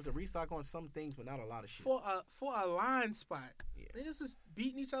 There was a restock on some things, but not a lot of shit. For a line spot. Yeah. Niggas is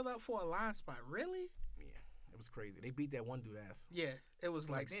beating each other up for a line spot. Really? Yeah, it was crazy. They beat that one dude ass. Yeah, it was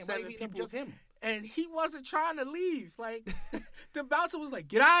like damn, 7 people. Just him. And he wasn't trying to leave. Like, the bouncer was like,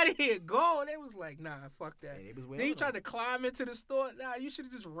 get out of here, go. And they was like, nah, fuck that. Yeah, then he tried to climb into the store. Nah, you should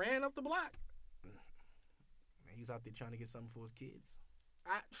have just ran up the block. Man, he was out there trying to get something for his kids.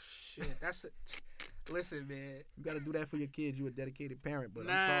 Shit, that's it. Listen, man. You got to do that for your kids. You a dedicated parent, but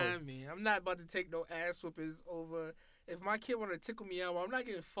nah, I'm sorry. Man, I'm not about to take no ass whoopings over. If my kid want to tickle me Elmo, I'm not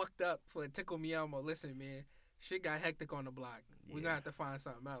getting fucked up for a tickle me Elmo. Listen, man, shit got hectic on the block. Yeah. We're going to have to find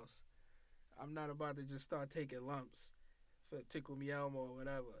something else. I'm not about to just start taking lumps for tickle me Elmo or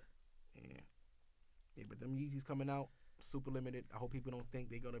whatever. Yeah, but them Yeezys coming out, super limited. I hope people don't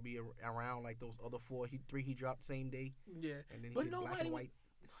think they're going to be around like those other 3 he dropped same day. Yeah. And then but nobody, black and white.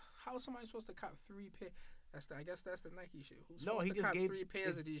 How is somebody supposed to cop 3 pairs? I guess that's the Nike shit. Who's no, supposed he to just cop gave 3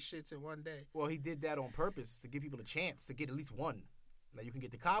 pairs of these shits in one day? Well, he did that on purpose to give people a chance to get at least one. Now, you can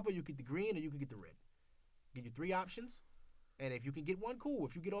get the copper, you can get the green, or you can get the red. Give you 3 options. And if you can get one, cool.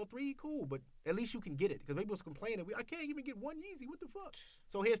 If you get all 3, cool. But at least you can get it. Because people was complaining, I can't even get one Yeezy. What the fuck?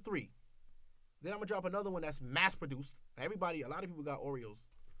 So here's 3. Then I'm going to drop another one that's mass-produced. A lot of people got Oreos.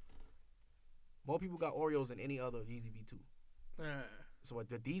 More people got Oreos than any other Yeezy V2. So what,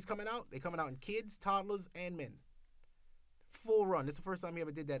 these coming out? They coming out in kids, toddlers, and men. Full run. This is the first time he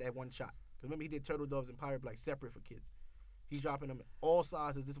ever did that at one shot. Because remember, he did Turtle Doves and Pirate Black separate for kids. He's dropping them all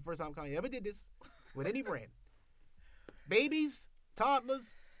sizes. This is the first time Kanye ever did this with any brand. Babies,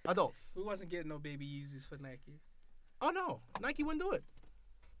 toddlers, adults. We wasn't getting no baby Yeezys for Nike. Oh no, Nike wouldn't do it.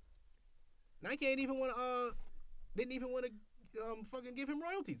 Nike didn't even want to fucking give him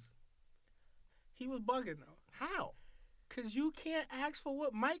royalties. He was bugging though. How? Cause you can't ask for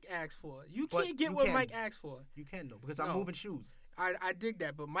what Mike asked for. You can't get what Mike asked for. You can though, because I'm moving shoes. I dig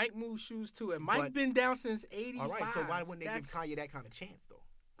that, but Mike moves shoes too, and Mike been down since '85. All right, so why wouldn't they give Kanye that kind of chance though?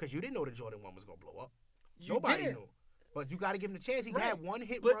 Because you didn't know the Jordan 1 was gonna blow up. Nobody knew. But you got to give him the chance. He had one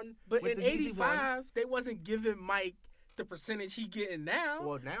hit run. But in '85, they wasn't giving Mike the percentage he getting now.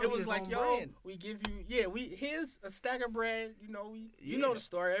 Well, now it was like, brand. We give you, here's a stack of bread. You know, you know the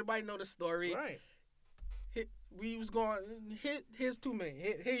story. Everybody know the story. Right. We was going, here's $2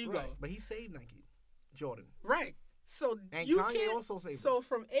 million. Here you go. But he saved Nike, Jordan. Right. So And you Kanye can't. also saved So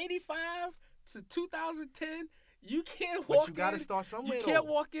from 85 to 2010, you can't But walk you got to in. start somewhere, You can't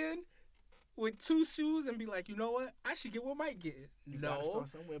though. walk in with 2 shoes and be like, you know what? I should get what Mike getting. You got to No. start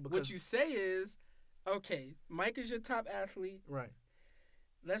somewhere because... What you say is, okay, Mike is your top athlete. Right.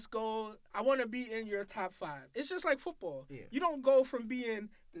 Let's go. I want to be in your top 5. It's just like football. Yeah. You don't go from being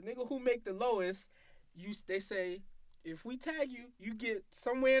the nigga who make the lowest. They say, if we tag you, you get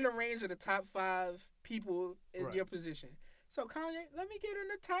somewhere in the range of the top 5 people in Right. your position. So Kanye, let me get in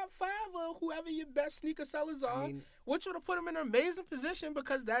the top 5 of whoever your best sneaker sellers are, I mean, which would have put him in an amazing position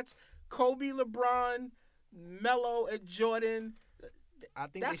because that's Kobe, LeBron, Melo, and Jordan. I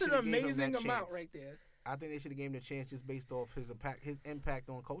think That's they an should've gave him amazing that amount chance. right there. I think they should have given him a chance just based off his impact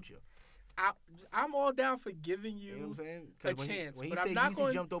on culture. I'm all down for giving You know what you I'm saying? a When chance, when he but said I'm not Yeezy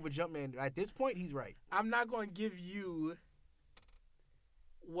going. jumped over Jumpman, at this point, he's right. I'm not going to give you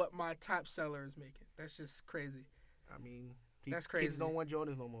what my top seller is making. That's just crazy. I mean, That's kids crazy. don't want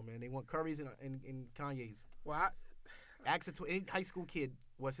Jordans no more, man. They want Curry's and Kanye's. Well, Ask any high school kid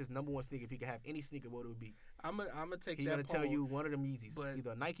what's his number one sneaker. If he could have any sneaker, what it would be. I'm gonna take He's that. gonna tell poll. you one of them Yeezys, but-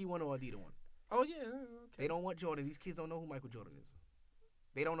 either a Nike one or Adidas one. Oh yeah, okay. They don't want Jordan. These kids don't know who Michael Jordan is.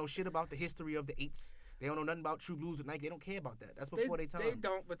 They don't know shit about the history of the 8s. They don't know nothing about True Blues with Nike. They don't care about that. That's before their time. They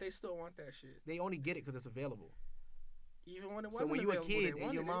don't, but they still want that shit. They only get it because it's available. Even when it So wasn't when you a available, kid they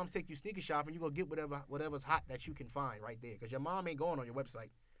and your wanted mom it. take you sneaker shopping, you gonna get whatever's hot that you can find right there. Because your mom ain't going on your website.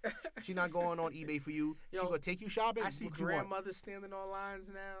 She not going on eBay for you. She Yo, gonna take you shopping. I see what you want. grandmothers standing on lines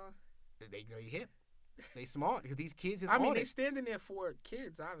now. They hip. They smart because these kids is I mean, on they it. standing there for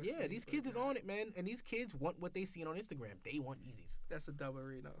kids, obviously. Yeah, these but, kids is on it, man. And these kids want what they seen on Instagram. They want Yeezys. That's a double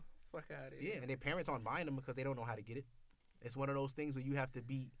Reno. Fuck out of here. Yeah, and their parents aren't buying them because they don't know how to get it. It's one of those things where you have to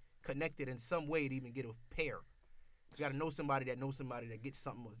be connected in some way to even get a pair. You got to know somebody that knows somebody that gets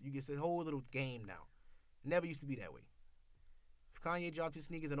something. You get a whole little game now. Never used to be that way. If Kanye dropped his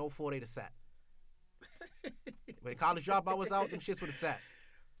sneakers in 04, they'd have sat. When College Dropout was out, them shits would have sat.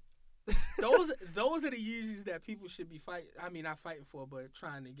 those are the Yeezys that people should be fighting. I mean, not fighting for, but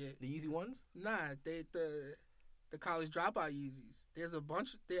trying to get. The Yeezy ones? Nah, the College Dropout Yeezys. There's a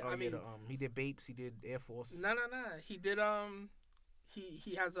bunch. I mean, he did Bapes, he did Air Force. no. He did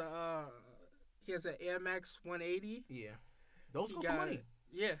he has a Air Max 180. Yeah. Those He go for got money.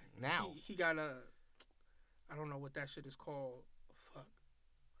 Yeah. Now. He got I don't know what that shit is called. Fuck.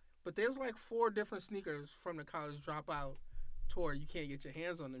 But there's like 4 different sneakers from the College Dropout tour. You can't get your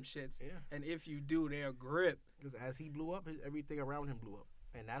hands on them shits. Yeah. And if you do, they're grip. Because as he blew up, everything around him blew up.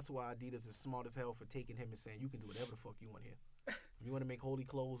 And that's why Adidas is smart as hell for taking him and saying, you can do whatever the fuck you want here. If you want to make holy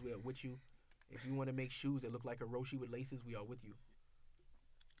clothes, we are with you. If you want to make shoes that look like a Roshi with laces, we are with you.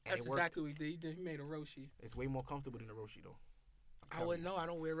 And That's it worked. exactly what he did. He made a Roshi. It's way more comfortable than a Roshi, though. I wouldn't know. I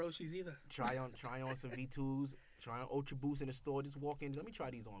don't wear Roshis either. Try on some V2s. Try on Ultra Boost in the store. Just walk in. Let me try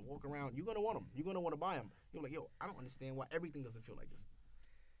these on. Walk around. You're going to want them. You're going to want to buy them. You're like, yo, I don't understand why everything doesn't feel like this.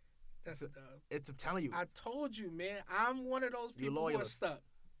 That's I'm telling you. I told you, man. I'm one of those You're people who are loyalist. stuck.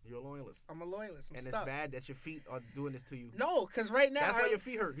 You're a loyalist. I'm a loyalist. I'm And stuck. it's bad that your feet are doing this to you. No, because right now That's why your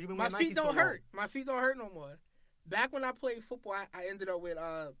feet hurt. You've been my wearing feet Nikes so don't long. hurt. My feet don't hurt no more. Back when I played football, I ended up with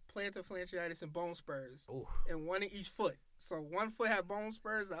plantar fasciitis and bone spurs, Ooh. and one in each foot. So one foot had bone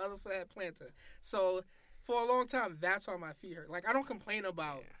spurs, the other foot had plantar. So for a long time, that's why my feet hurt. Like I don't complain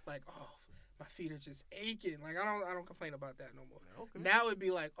about like, oh, my feet are just aching. Like I don't complain about that no more. Okay. Now it'd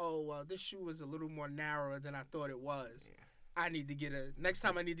be like, oh well, this shoe is a little more narrower than I thought it was. Yeah. I need to get next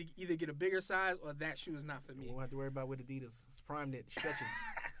time I need to either get a bigger size or that shoe is not for me. You won't have to worry about with Adidas. It's Prime Knit stretches.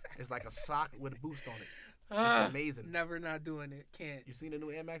 It's like a sock with a boost on it. Ah, It's amazing. Never not doing it. Can't. You seen the new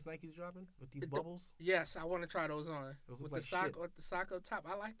Air Max Nikes dropping with these bubbles? Yes, I want to try those on Those with look like shit. with the sock up top.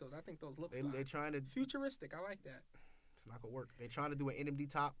 I like those. I think those look fly. They're trying to. Futuristic. I like that. It's not gonna work. They're trying to do an NMD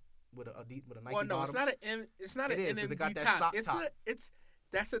top with a Nike Well, no, bottom. it's not It an is, 'cause NMD it got that top. sock It's top.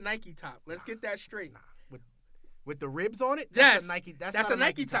 that's a Nike top. Let's get that straight. Nah, with the ribs on it. Yes, That's a Nike. That's a not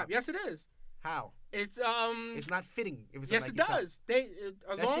Nike top. Yes, it is. How? It's It's not fitting. If it's yes, a it Nike top. does. They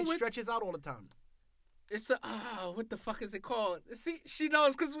That along shit with stretches out all the time. it's a what the fuck is it called? See, she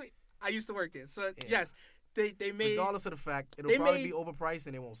knows because I used to work there. So Yeah. yes, they made. Regardless of the fact, it'll they probably made- be overpriced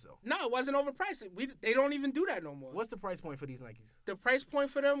and it won't sell. No, it wasn't overpriced. They don't even do that no more. What's the price point for these Nikes? The price point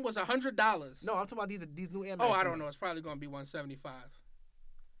for them was $100. No, I'm talking about these new Air Max. Oh, I don't know. It's probably gonna be $175.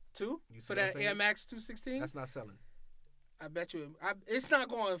 Two You see for what I'm that saying? Air Max 216. That's not selling. I bet you it's not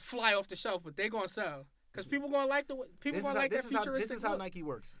going to fly off the shelf, but they're going to sell because people going to like that futuristic This is how look. Nike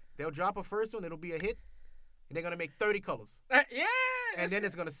works. They'll drop a first one, it'll be a hit, and they're gonna make 30 colors, Yeah, and then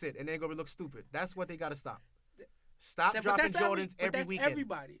it's gonna sit, and then it's gonna look stupid. That's what they gotta stop. Stop but dropping that's Jordans every that's weekend.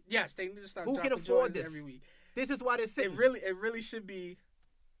 Everybody, yes, they need to stop. Who can dropping afford Jordans this? every week? This is why they're sitting. It really should be.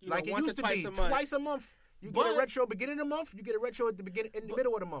 Like it once used or to be, twice a month. twice a month. You get a retro beginning of the month, you get a retro at the beginning, in the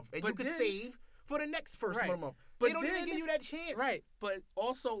middle of the month, and you can save for the next first of the month. But they don't even give you that chance. Right, but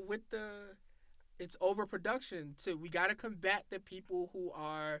also with it's overproduction. So we got to combat the people who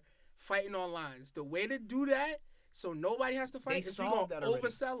are fighting online. The way to do that, so nobody has to fight, is we gonna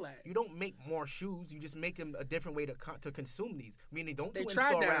oversell that. You don't make more shoes. You just make them a different way to consume these. I mean, they don't do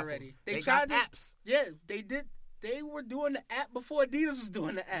in-store raffles. Already. They got apps. Yeah, they did. They were doing the app before Adidas was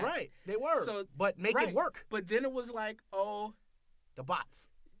doing the app. Right, they were. So, but make it work. But then it was like, the bots.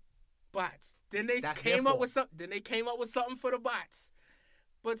 Then they came up with something. Then they came up with something for the bots.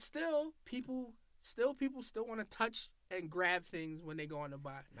 But still, people want to touch and grab things when they go on the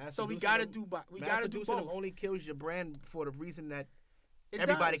bot. So we gotta do bot. We gotta do both. Only kills your brand for the reason that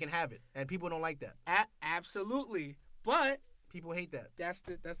everybody can have it, and people don't like that. Absolutely, but. People hate that. That's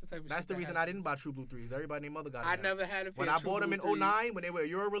the type of shit. That's the reason I didn't buy True Blue 3s. Everybody and their mother got it. I never had a pair. When I bought them in 2009, when they were a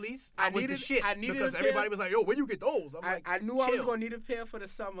Euro release, I was the shit. Because everybody was like, yo, where you get those? I knew I was going to need a pair for the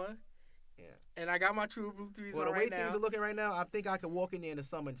summer. Yeah. And I got my True Blue 3s the way things are looking right now, I think I could walk in there in the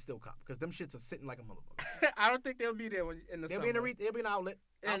summer and still cop. Because them shits are sitting like a motherfucker. I don't think they'll be there in the summer. They'll be in an outlet.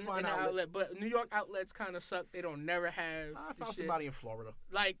 I'll find an outlet. But New York outlets kind of suck. They don't never have I found somebody in Florida.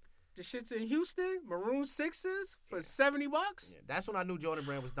 Like... The shit's in Houston, Maroon 6s for $70. Yeah, that's when I knew Jordan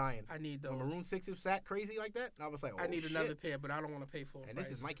Brand was dying. I need those. When Maroon 6s sat crazy like that, I was like, oh, I need another pair, but I don't want to pay for it. And this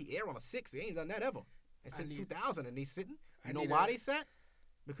is Nike Air on a 6. They ain't done that ever. And since 2000, and they sitting. You know why they sat?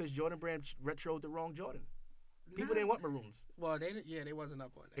 Because Jordan Brand retroed the wrong Jordan. People didn't want Maroons. Well, they wasn't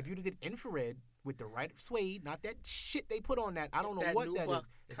up on that. If you did infrared with the right suede, not that shit they put on that, I don't know what that is.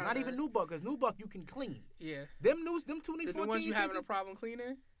 It's not even Nubuck, because Nubuck you can clean. Yeah. Them 2014 the ones you having a problem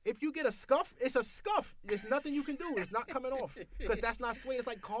cleaning? If you get a scuff, it's a scuff. There's nothing you can do. It's not coming off. Because that's not suede. It's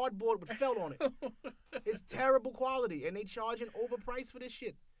like cardboard with felt on it. It's terrible quality. And they charging overpriced for this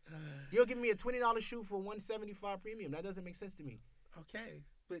shit. You're giving me a $20 shoe for $175 premium. That doesn't make sense to me. Okay.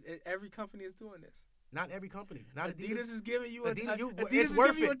 But every company is doing this. Not every company. Not Adidas is giving you Adidas is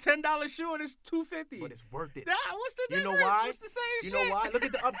giving you a $10 shoe and it's $250. But it's worth it. What's the difference? You know why? It's the same shit. You know why?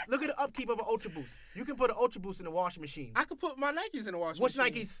 Look at the upkeep of an Ultra Boost. You can put an Ultra Boost in the washing machine. I could put my Nikes in the washing machine.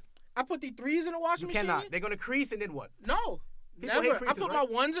 Which Nikes? I put the 3s in the washing machine. You cannot. They're gonna crease and then what? No. People never. I put my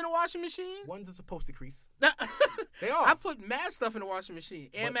 1s in the washing machine. 1s are supposed to crease. They are. I put mad stuff in the washing machine.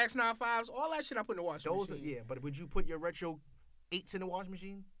 Air Max 95s, all that shit I put in the washing machine. But would you put your retro 8s in the washing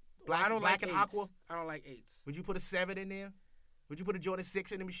machine? I don't black like and 8s. aqua. I don't like 8s. Would you put a 7 in there? Would you put a Jordan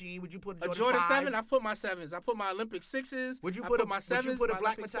 6 in the machine? Would you put a Jordan 7? I put my 7s. I put my Olympic 6s. Would you put my 7s? Would you put a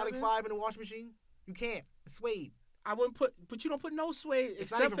black metallic 5 in the washing machine? You can't. It's suede. I wouldn't put, but you don't put no suede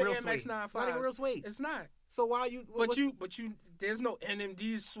except for Air Max 95s. It's not even real suede. It's not. So why you? But you, there's no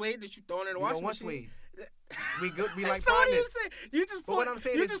NMD suede that you throwing in the washing machine. Suede. We good. We like so finding. You just pulled. What I'm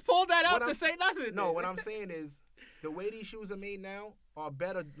saying just pulled that out to say nothing. No, what I'm saying is the way these shoes are made now are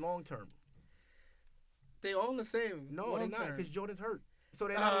better long term. They all the same. No, they're not, because Jordan's hurt. So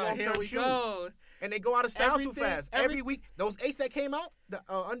they're not a long-term shoe. Go. And they go out of style too fast. Every week, those 8s that came out,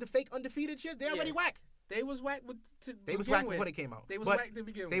 the fake undefeated shit, they already whack. They was whack They was whack before they came out. They was whack to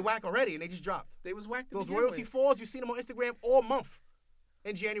begin with. They whack already, and they just dropped. They was whack to those begin royalty with. 4s, you see them on Instagram all month.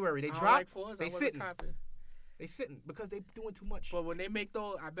 In January, they drop. Like they sitting. They sitting because they doing too much. But when they make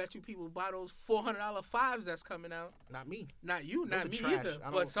those, I bet you people buy those $400 5s that's coming out. Not me. Not you. Not me either.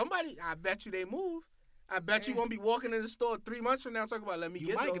 But somebody, I bet you they move. I bet you won't be walking in the store 3 months from now talking about let me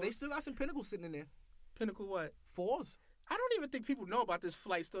get those. They still got some Pinnacles sitting in there. Pinnacle what? 4s. I don't even think people know about this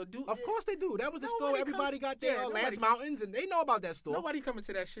Flight store. Of course they do. That was the store everybody got their Lance Mountains, and they know about that store. Nobody coming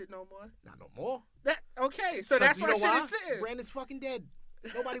to that shit no more. Not no more. Okay, so that's why shit is sitting. Brand is fucking dead.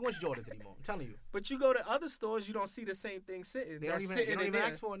 Nobody wants Jordans anymore. I'm telling you. But you go to other stores, you don't see the same thing sitting. They don't even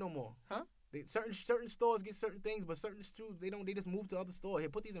ask for it no more. Huh? Certain stores get certain things, but certain shoes they don't. They just move to other stores. Here,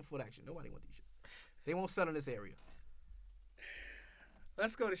 put these in foot action. Nobody wants these shit. They won't sell in this area.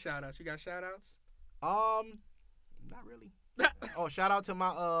 Let's go to shout outs. You got shout outs? Not really. Shout out to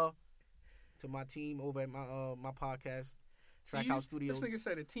my team over at my podcast, Trackhouse Studios. This nigga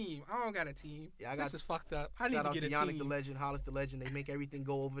said a team. I don't got a team. Yeah, this is fucked up. I need to get a team. Shout out to Yannick the Legend, Hollis the Legend. They make everything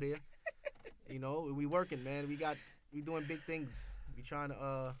go over there. You know, we working, man. We doing big things. We trying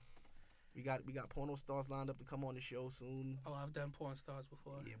to we got porno stars lined up to come on the show soon. Oh, I've done porn stars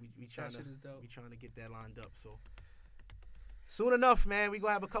before. Yeah, we trying that shit is dope. We trying to get that lined up. So soon enough, man, we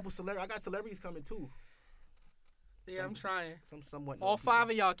gonna have a couple celebrities. I got celebrities coming too. Yeah, I'm trying. Somewhat. All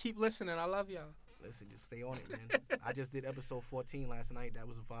 5 of y'all keep listening. I love y'all. Listen, just stay on it, man. I just did episode 14 last night. That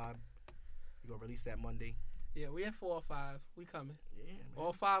was a vibe. We gonna release that Monday. Yeah, we at 4 or 5. We coming. Yeah, man.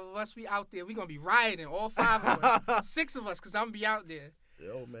 All 5 of us, we out there. We gonna be rioting. All 5 of us. 6 of us, because I'm gonna be out there.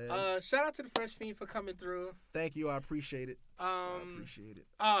 Yo, man. Shout out to the Fresh Fiend for coming through. Thank you. I appreciate it. I appreciate it.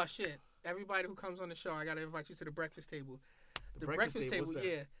 Oh, shit. Everybody who comes on the show, I gotta invite you to the breakfast table. The breakfast table, what's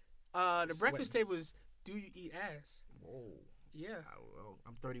that? yeah. The breakfast table is, do you eat ass? Whoa. Yeah. Well,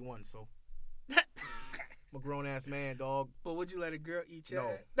 I'm 31, so I'm a grown ass man, dog. But would you let a girl eat your No.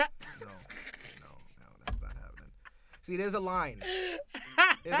 ass? No, that's not happening. See, there's a line.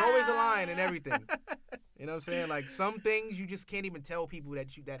 There's always a line in everything. You know what I'm saying? Like, some things you just can't even tell people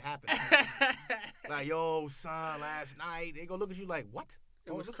that happen. Like, yo, son, last night. They go look at you like, what?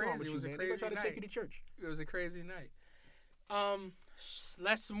 It was what's crazy. wrong with It you, was a man? crazy They gonna try to night. take you to church. It was a crazy night.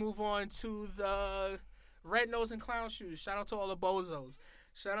 Let's move on to the Red Nose and Clown Shoes. Shout out to all the bozos.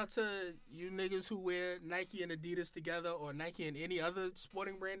 Shout out to you niggas who wear Nike and Adidas together, or Nike and any other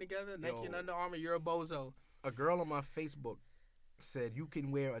sporting brand together. Nike and Under Armour, you're a bozo. A girl on my Facebook said, you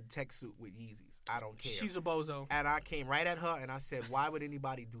can wear a tech suit with Yeezys. I don't care. She's a bozo. And I came right at her and I said, why would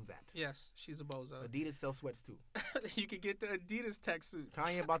anybody do that? Yes, she's a bozo. Adidas sell sweats too. You can get the Adidas tech suit.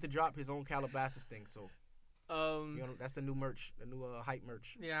 Kanye about to drop his own Calabasas thing, so you know, that's the new merch, the new hype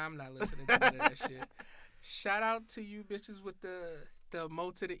merch. Yeah, I'm not listening to none of that shit. Shout out to you bitches with the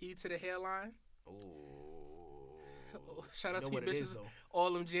Mo to the E to the hairline. Shout out to you bitches.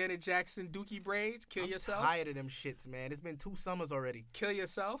 All them Janet Jackson Dookie braids. Kill yourself. I'm tired of them shits, man. It's been 2 summers already. Kill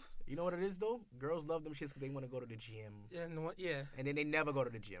yourself. You know what it is, though? Girls love them shits because they want to go to the gym. Yeah. And then they never go to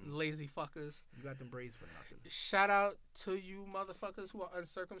the gym. Lazy fuckers. You got them braids for nothing. Shout out to you motherfuckers who are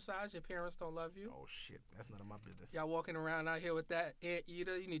uncircumcised. Your parents don't love you. Oh, shit. That's none of my business. Y'all walking around out here with that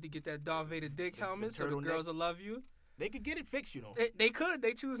anteater. You need to get that Darth Vader dick helmet so the girls will love you. They could get it fixed, you know. They could.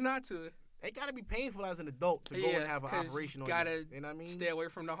 They choose not to. It gotta be painful as an adult to go and have an operation on you. You know what I mean? Stay away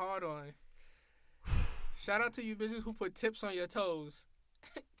from the hard on. Shout out to you bitches who put tips on your toes.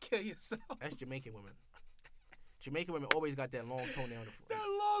 Kill yourself. That's Jamaican women. Jamaican women always got that long toenail. That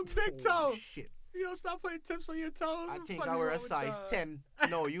long big toe. Shit. You don't stop putting tips on your toes. I think I wear a size 10.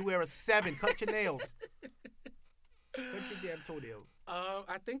 No, you wear a 7. Cut your nails. Cut your damn toenail.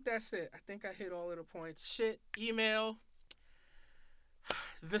 I think that's it. I think I hit all of the points. Shit. Email.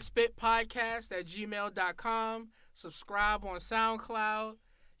 thespitpodcast@gmail.com. Subscribe on SoundCloud.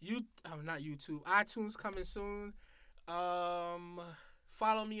 Not YouTube. iTunes coming soon.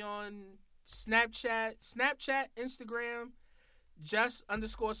 Follow me on Snapchat, Instagram,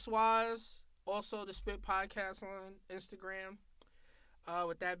 just_Swaz. Also, the Spit Podcast on Instagram.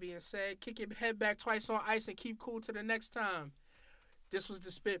 With that being said, kick your head back twice on ice and keep cool till the next time. This was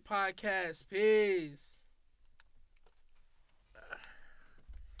the Spit Podcast. Peace.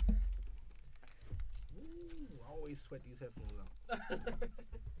 I always sweat these headphones out.